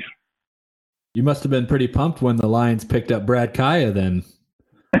movies. You must have been pretty pumped when the Lions picked up Brad Kaya then.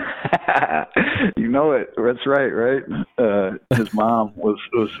 You know it. That's right? His mom was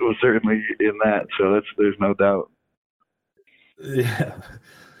certainly in that, so there's no doubt. Yeah.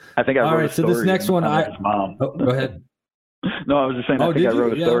 I think I wrote All right, a story. So this next one, his mom. Oh, go ahead. No, I was just saying. I think I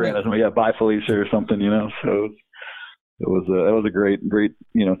wrote a story on Bye Felicia or something. So it was a great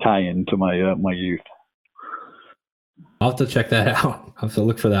tie-in to my youth. I'll have to check that out. I'll have to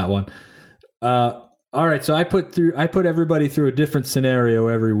look for that one. All right, so I put everybody through a different scenario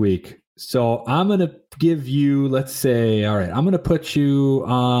every week. So I'm going to give you, let's say, all right, I'm going to put you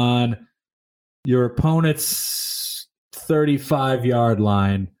on your opponent's 35-yard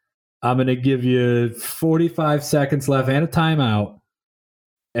line. I'm going to give you 45 seconds left and a timeout.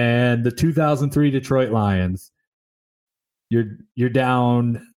 And the 2003 Detroit Lions, you're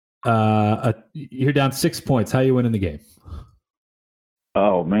down you're down 6 points. How you winning the game?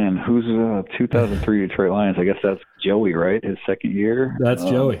 Oh man, who's 2003 Detroit Lions? I guess that's Joey, right? His second year. That's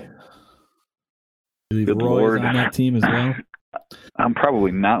Joey. Good Roy's Lord. On that team as well. I'm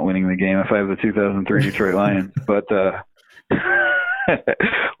probably not winning the game if I have the 2003 Detroit Lions, but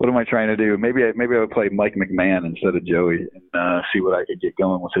what am I trying to do? Maybe I would play Mike McMahon instead of Joey and see what I could get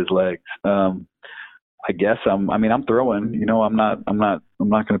going with his legs. I guess I'm throwing. I'm not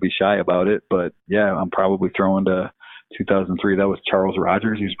going to be shy about it, but yeah, I'm probably throwing to 2003. That was Charles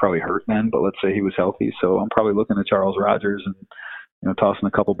Rogers. He was probably hurt then, but let's say he was healthy, so I'm probably looking at Charles Rogers and tossing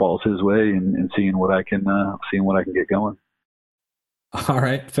a couple balls his way and seeing what I can get going. All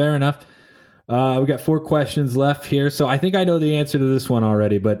right, fair enough. We got 4 questions left here, so I think I know the answer to this one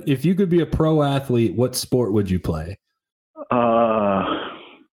already. But if you could be a pro athlete, what sport would you play?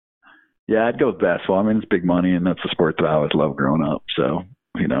 Yeah, I'd go with basketball. It's big money, and that's a sport that I always loved growing up. So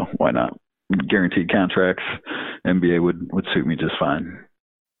why not? Guaranteed contracts. NBA would suit me just fine.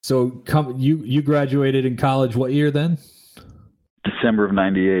 So you graduated in college what year then? December of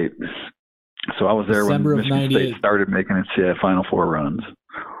 '98. So I was there December when Michigan State started making its Final Four runs.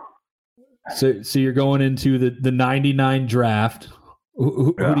 So you're going into the '99 draft.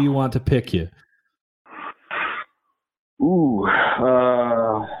 Who do you want to pick you? Ooh,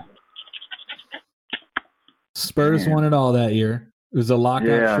 Spurs won it all that year. It was a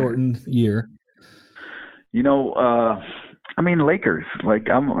lockout shortened year. Lakers. I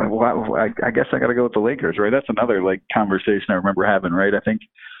guess I got to go with the Lakers, right? That's another conversation I remember having, right? I think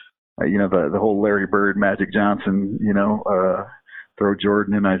the whole Larry Bird, Magic Johnson, throw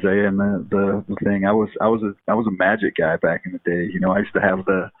Jordan and Isaiah and the thing. I was a Magic guy back in the day. I used to have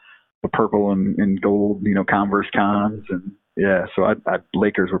the purple and gold, Converse cons, and so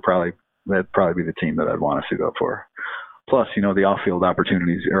Lakers that'd probably be the team that I'd want to suit up for. Plus, the off-field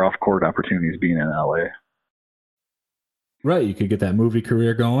opportunities or off-court opportunities being in LA. Right, you could get that movie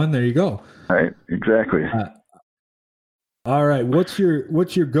career going. There you go. Right, exactly. All right, what's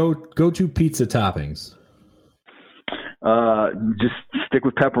your go-to pizza toppings? Just stick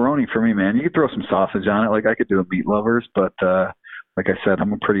with pepperoni for me, man. You could throw some sausage on it, I could do a meat lovers, but like I said,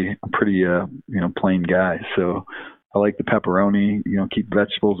 I'm a pretty plain guy. So I like the pepperoni. Keep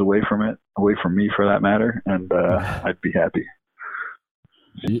vegetables away from me for that matter, and I'd be happy.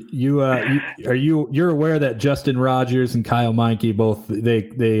 You're aware that Justin Rogers and Kyle Meinke both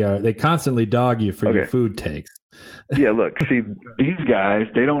they constantly dog you for your food takes. Yeah, look, see, these guys,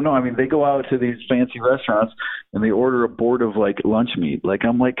 they don't know. They go out to these fancy restaurants and they order a board of lunch meat.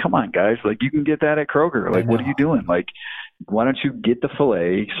 I'm like, come on, guys, you can get that at Kroger. What are you doing? Why don't you get the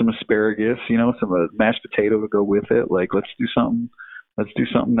filet, some asparagus, some mashed potato to go with it? Let's do something. Let's do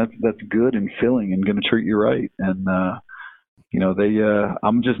something that's good and filling and going to treat you right. And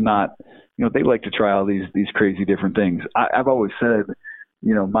I'm just not. They like to try all these crazy different things. I've always said,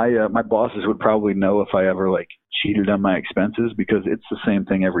 my bosses would probably know if I ever cheated on my expenses because it's the same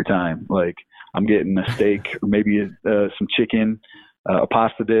thing every time. I'm getting a steak or maybe some chicken, a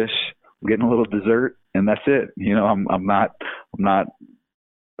pasta dish. I'm getting a little dessert, and that's it. I'm not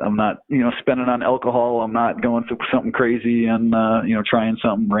spending on alcohol. I'm not going through something crazy and trying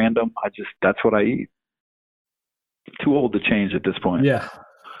something random. That's what I eat. Too old to change at this point. Yeah.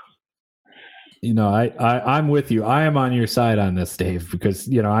 I'm with you. I am on your side on this, Dave, because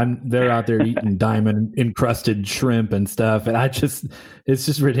they're out there eating diamond encrusted shrimp and stuff, and it's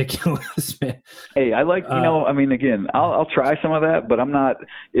just ridiculous, man. Hey, I like again, I'll try some of that, but I'm not.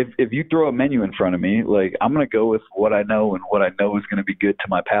 If you throw a menu in front of me, I'm gonna go with what I know and what I know is gonna be good to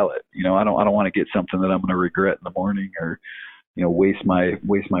my palate. I don't want to get something that I'm gonna regret in the morning or waste my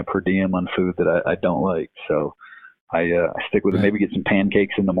per diem on food that I don't like. So. I stick with it. Maybe get some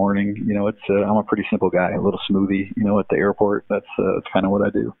pancakes in the morning. I'm a pretty simple guy. A little smoothie, at the airport. That's kind of what I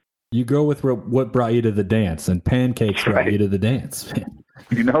do. You go with what brought you to the dance, and pancakes brought you to the dance.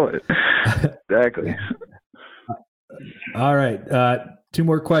 You know it. Exactly. All right. 2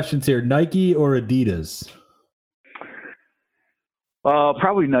 more questions here. Nike or Adidas?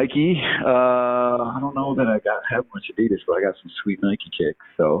 Probably Nike. I don't know that I have much Adidas, but I got some sweet Nike kicks,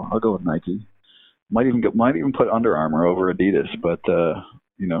 so I'll go with Nike. Might even put Under Armour over Adidas, but I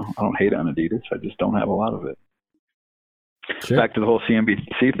don't hate on Adidas. I just don't have a lot of it. Sure. Back to the whole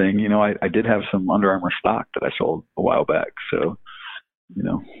CNBC thing, I did have some Under Armour stock that I sold a while back. So,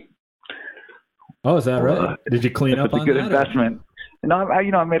 Oh, is that right? Did you clean up on that? It's a good investment. No,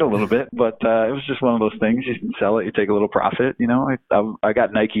 I made a little bit, but it was just one of those things. You can sell it, you take a little profit. I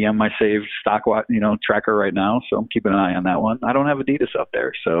got Nike on my saved stock, tracker right now, so I'm keeping an eye on that one. I don't have Adidas up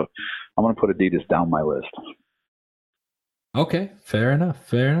there, so I'm going to put Adidas down my list. Okay, fair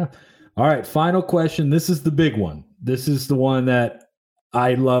enough. All right, final question. This is the big one. This is the one that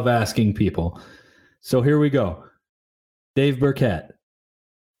I love asking people. So here we go. Dave Birkett,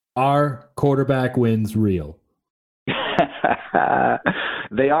 are quarterback wins real?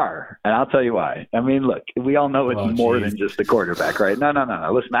 They are, and I'll tell you why. I mean, look, we all know it's more than just the quarterback, right? No.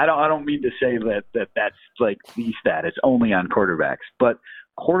 Listen, I don't mean to say that's like the stat. It's only on quarterbacks, but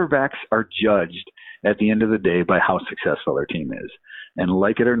quarterbacks are judged at the end of the day by how successful their team is. And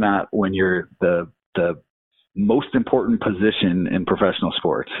like it or not, when you're the most important position in professional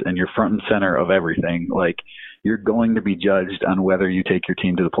sports and you're front and center of everything, like, you're going to be judged on whether you take your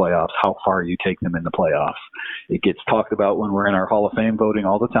team to the playoffs, how far you take them in the playoffs. It gets talked about when we're in our Hall of Fame voting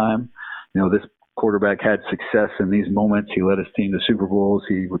all the time. This quarterback had success in these moments. He led his team to Super Bowls.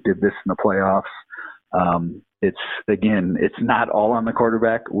 He did this in the playoffs. It's not all on the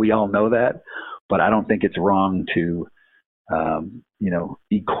quarterback. We all know that, but I don't think it's wrong to,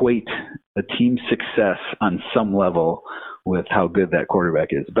 equate a team's success on some level with how good that quarterback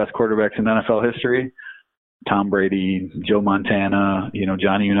is. The best quarterbacks in NFL history, Tom Brady, Joe Montana,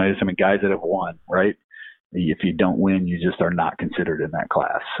 Johnny Unitas, guys that have won, right? If you don't win, you just are not considered in that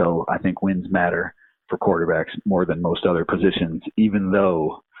class. So I think wins matter for quarterbacks more than most other positions, even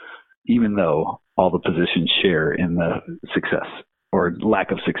though all the positions share in the success or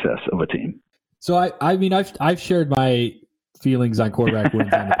lack of success of a team. So I've shared my feelings on quarterback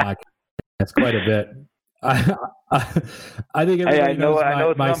wins on the podcast quite a bit. I think I know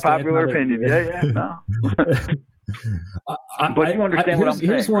it's an unpopular opinion. No. But you understand what I'm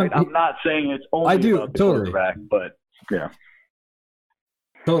saying, right? I'm not saying it's only about the quarterback, but yeah.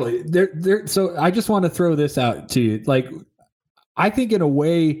 Totally. So I just want to throw this out to you. Like, I think in a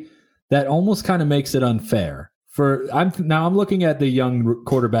way that almost kind of makes it unfair. I'm looking at the young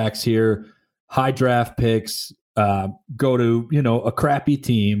quarterbacks here, high draft picks, go to, a crappy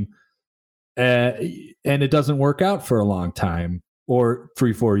team. And it doesn't work out for a long time or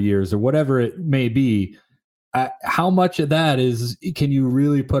 3-4 years or whatever it may be. How much of that can you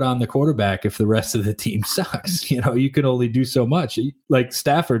really put on the quarterback if the rest of the team sucks? You can only do so much. Like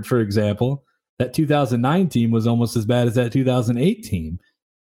Stafford, for example, that 2009 team was almost as bad as that 2008 team.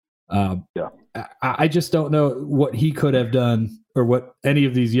 I just don't know what he could have done or what any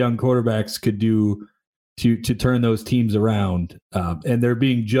of these young quarterbacks could do to turn those teams around. And they're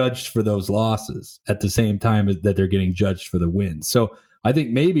being judged for those losses at the same time that they're getting judged for the wins. So I think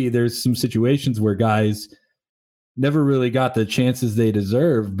maybe there's some situations where guys never really got the chances they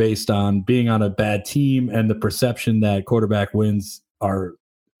deserve based on being on a bad team and the perception that quarterback wins are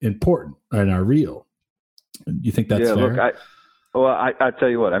important and are real. You think that's fair? Look, I tell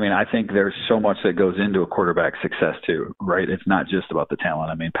you what, I think there's so much that goes into a quarterback's success too, right? It's not just about the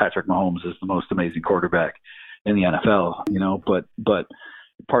talent. Patrick Mahomes is the most amazing quarterback in the NFL, but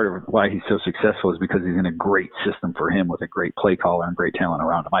part of why he's so successful is because he's in a great system for him with a great play caller and great talent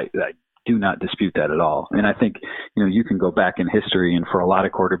around him. I do not dispute that at all. And I think, you can go back in history, and for a lot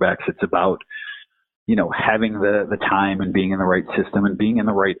of quarterbacks, it's about, having the time and being in the right system and being in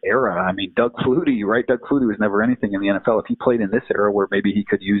the right era. Doug Flutie, right? Doug Flutie was never anything in the NFL. If he played in this era where maybe he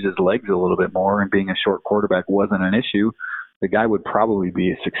could use his legs a little bit more and being a short quarterback wasn't an issue, the guy would probably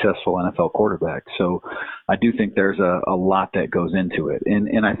be a successful NFL quarterback. So I do think there's a lot that goes into it.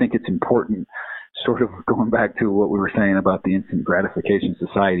 And I think it's important, sort of going back to what we were saying about the instant gratification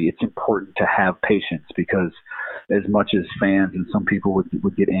society, it's important to have patience, because as much as fans and some people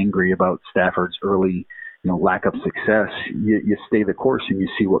would get angry about Stafford's early, lack of success, you stay the course and you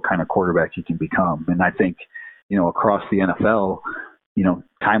see what kind of quarterback he can become. And I think, across the NFL,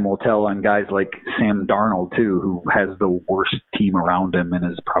 time will tell on guys like Sam Darnold too, who has the worst team around him and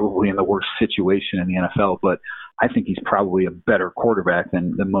is probably in the worst situation in the NFL. But I think he's probably a better quarterback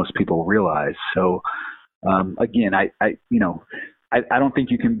than most people realize. So again, I don't think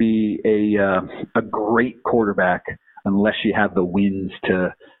you can be a great quarterback unless you have the wins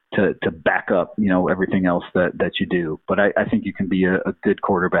to back up, everything else that you do. But I think you can be a good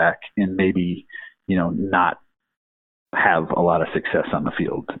quarterback and maybe, not have a lot of success on the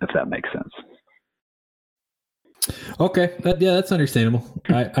field, if that makes sense. Okay. That's understandable.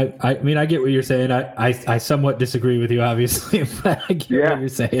 I get what you're saying. I somewhat disagree with you, obviously, but I get what you're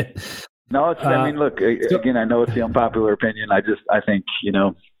saying. No, look, again, I know it's the unpopular opinion. I think,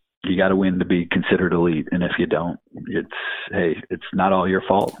 you got to win to be considered elite. And if you don't, it's not all your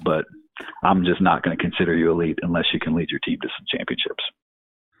fault, but I'm just not going to consider you elite unless you can lead your team to some championships.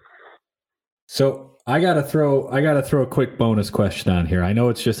 So I gotta throw a quick bonus question on here. I know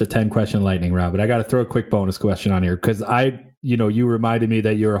it's just a 10-question lightning round, but I gotta throw a quick bonus question on here because you reminded me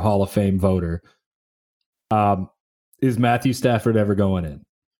that you're a Hall of Fame voter. Is Matthew Stafford ever going in?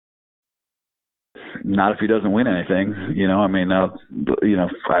 Not if he doesn't win anything.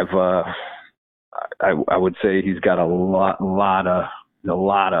 I would say he's got a lot of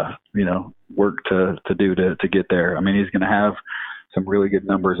work to do to get there. I mean, he's going to have some really good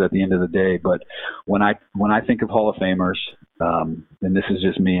numbers at the end of the day. But when I think of Hall of Famers, and this is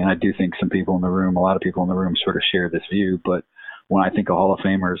just me, and I do think a lot of people in the room sort of share this view, but when I think of Hall of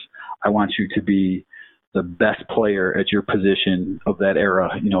Famers, I want you to be the best player at your position of that era,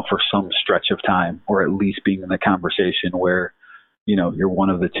 for some stretch of time, or at least being in the conversation where, you're one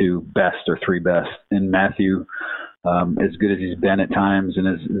of the two best or three best. And Matthew, as good as he's been at times and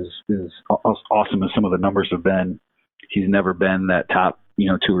as awesome as some of the numbers have been, he's never been that top, 2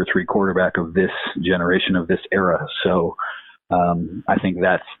 or 3 quarterback of this generation, of this era. So I think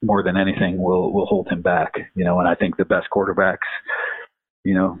that's more than anything will hold him back, and I think the best quarterbacks,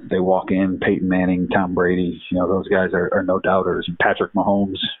 they walk in, Peyton Manning, Tom Brady, those guys are no doubters. And Patrick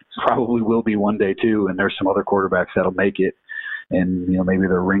Mahomes probably will be one day too. And there's some other quarterbacks that'll make it. And, maybe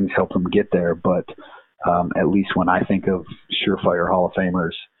their rings help them get there. But at least when I think of surefire Hall of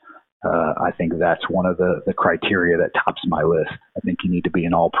Famers, I think that's one of the criteria that tops my list. I think you need to be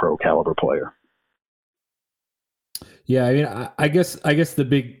an all-pro caliber player. Yeah, I mean, I guess the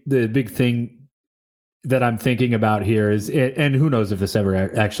big thing that I'm thinking about here is, and who knows if this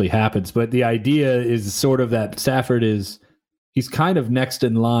ever actually happens, but the idea is sort of that Stafford he's kind of next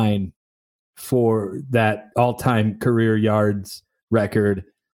in line for that all-time career yards record.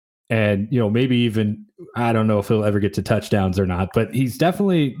 And, maybe even, I don't know if he'll ever get to touchdowns or not, but he's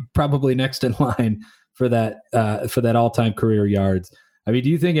definitely probably next in line for that all-time career yards. I mean, do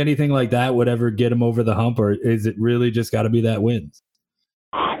you think anything like that would ever get him over the hump, or is it really just got to be that wins?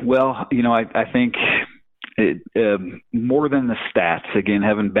 Well, I think more than the stats, again,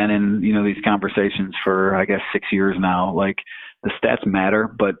 having been in, these conversations for, I guess, 6 years now, like the stats matter,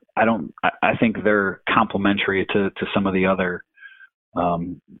 but I think they're complementary to some of the other,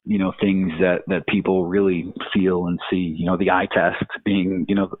 things that people really feel and see, the eye test being,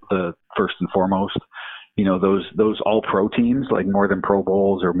 the first and foremost. Those all pro teams, like more than Pro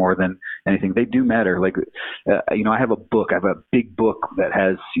Bowls or more than anything, they do matter. Like, I have a big book that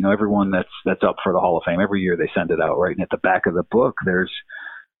has, everyone that's up for the Hall of Fame. Every year they send it out, right? And at the back of the book, there's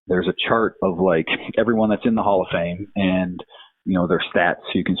a chart of like everyone that's in the Hall of Fame and, their stats.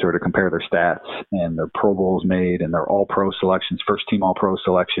 So you can sort of compare their stats and their Pro Bowls made and their all pro selections, first team all pro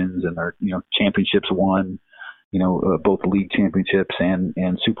selections, and their, championships won, both league championships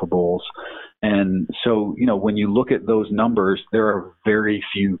and Super Bowls. And so, when you look at those numbers, there are very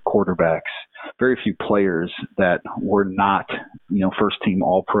few quarterbacks, very few players that were not, first team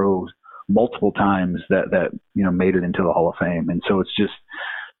all pros multiple times that made it into the Hall of Fame. And so it's just,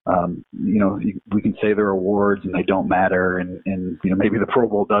 we can say they're awards and they don't matter. And maybe the Pro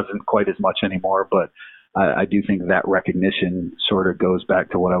Bowl doesn't quite as much anymore, but I do think that recognition sort of goes back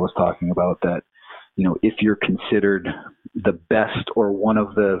to what I was talking about, that, if you're considered the best or one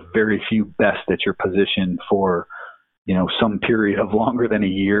of the very few best at your position for, some period of longer than a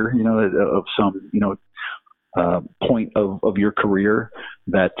year, of some, point of your career,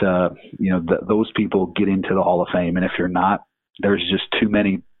 that, those people get into the Hall of Fame. And if you're not, there's just too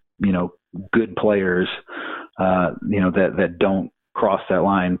many, good players, that don't cross that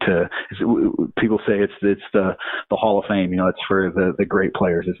line to. People say it's the Hall of Fame, it's for the great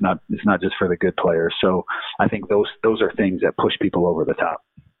players. It's not just for the good players. So I think those are things that push people over the top.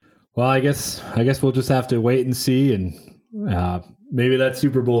 Well, I guess we'll just have to wait and see, and maybe that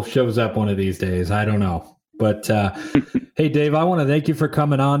Super Bowl shows up one of these days. I don't know. But hey, Dave, I want to thank you for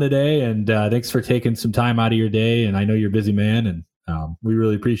coming on today, and thanks for taking some time out of your day. And I know you're a busy man, and we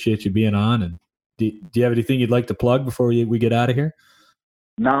really appreciate you being on. And do you have anything you'd like to plug before we get out of here?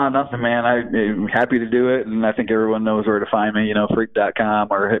 No, nothing, man. I'm happy to do it, and I think everyone knows where to find me. Freak.com,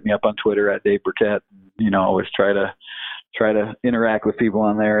 or hit me up on Twitter at Dave Birkett. Always try to interact with people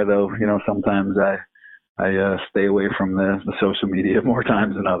on there, though. Sometimes I stay away from the social media more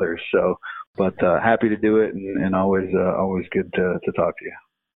times than others. So, but happy to do it, and always good to talk to you.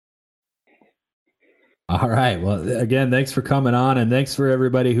 All right. Well, again, thanks for coming on, and thanks for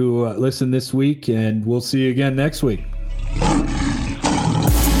everybody who listened this week, and we'll see you again next week.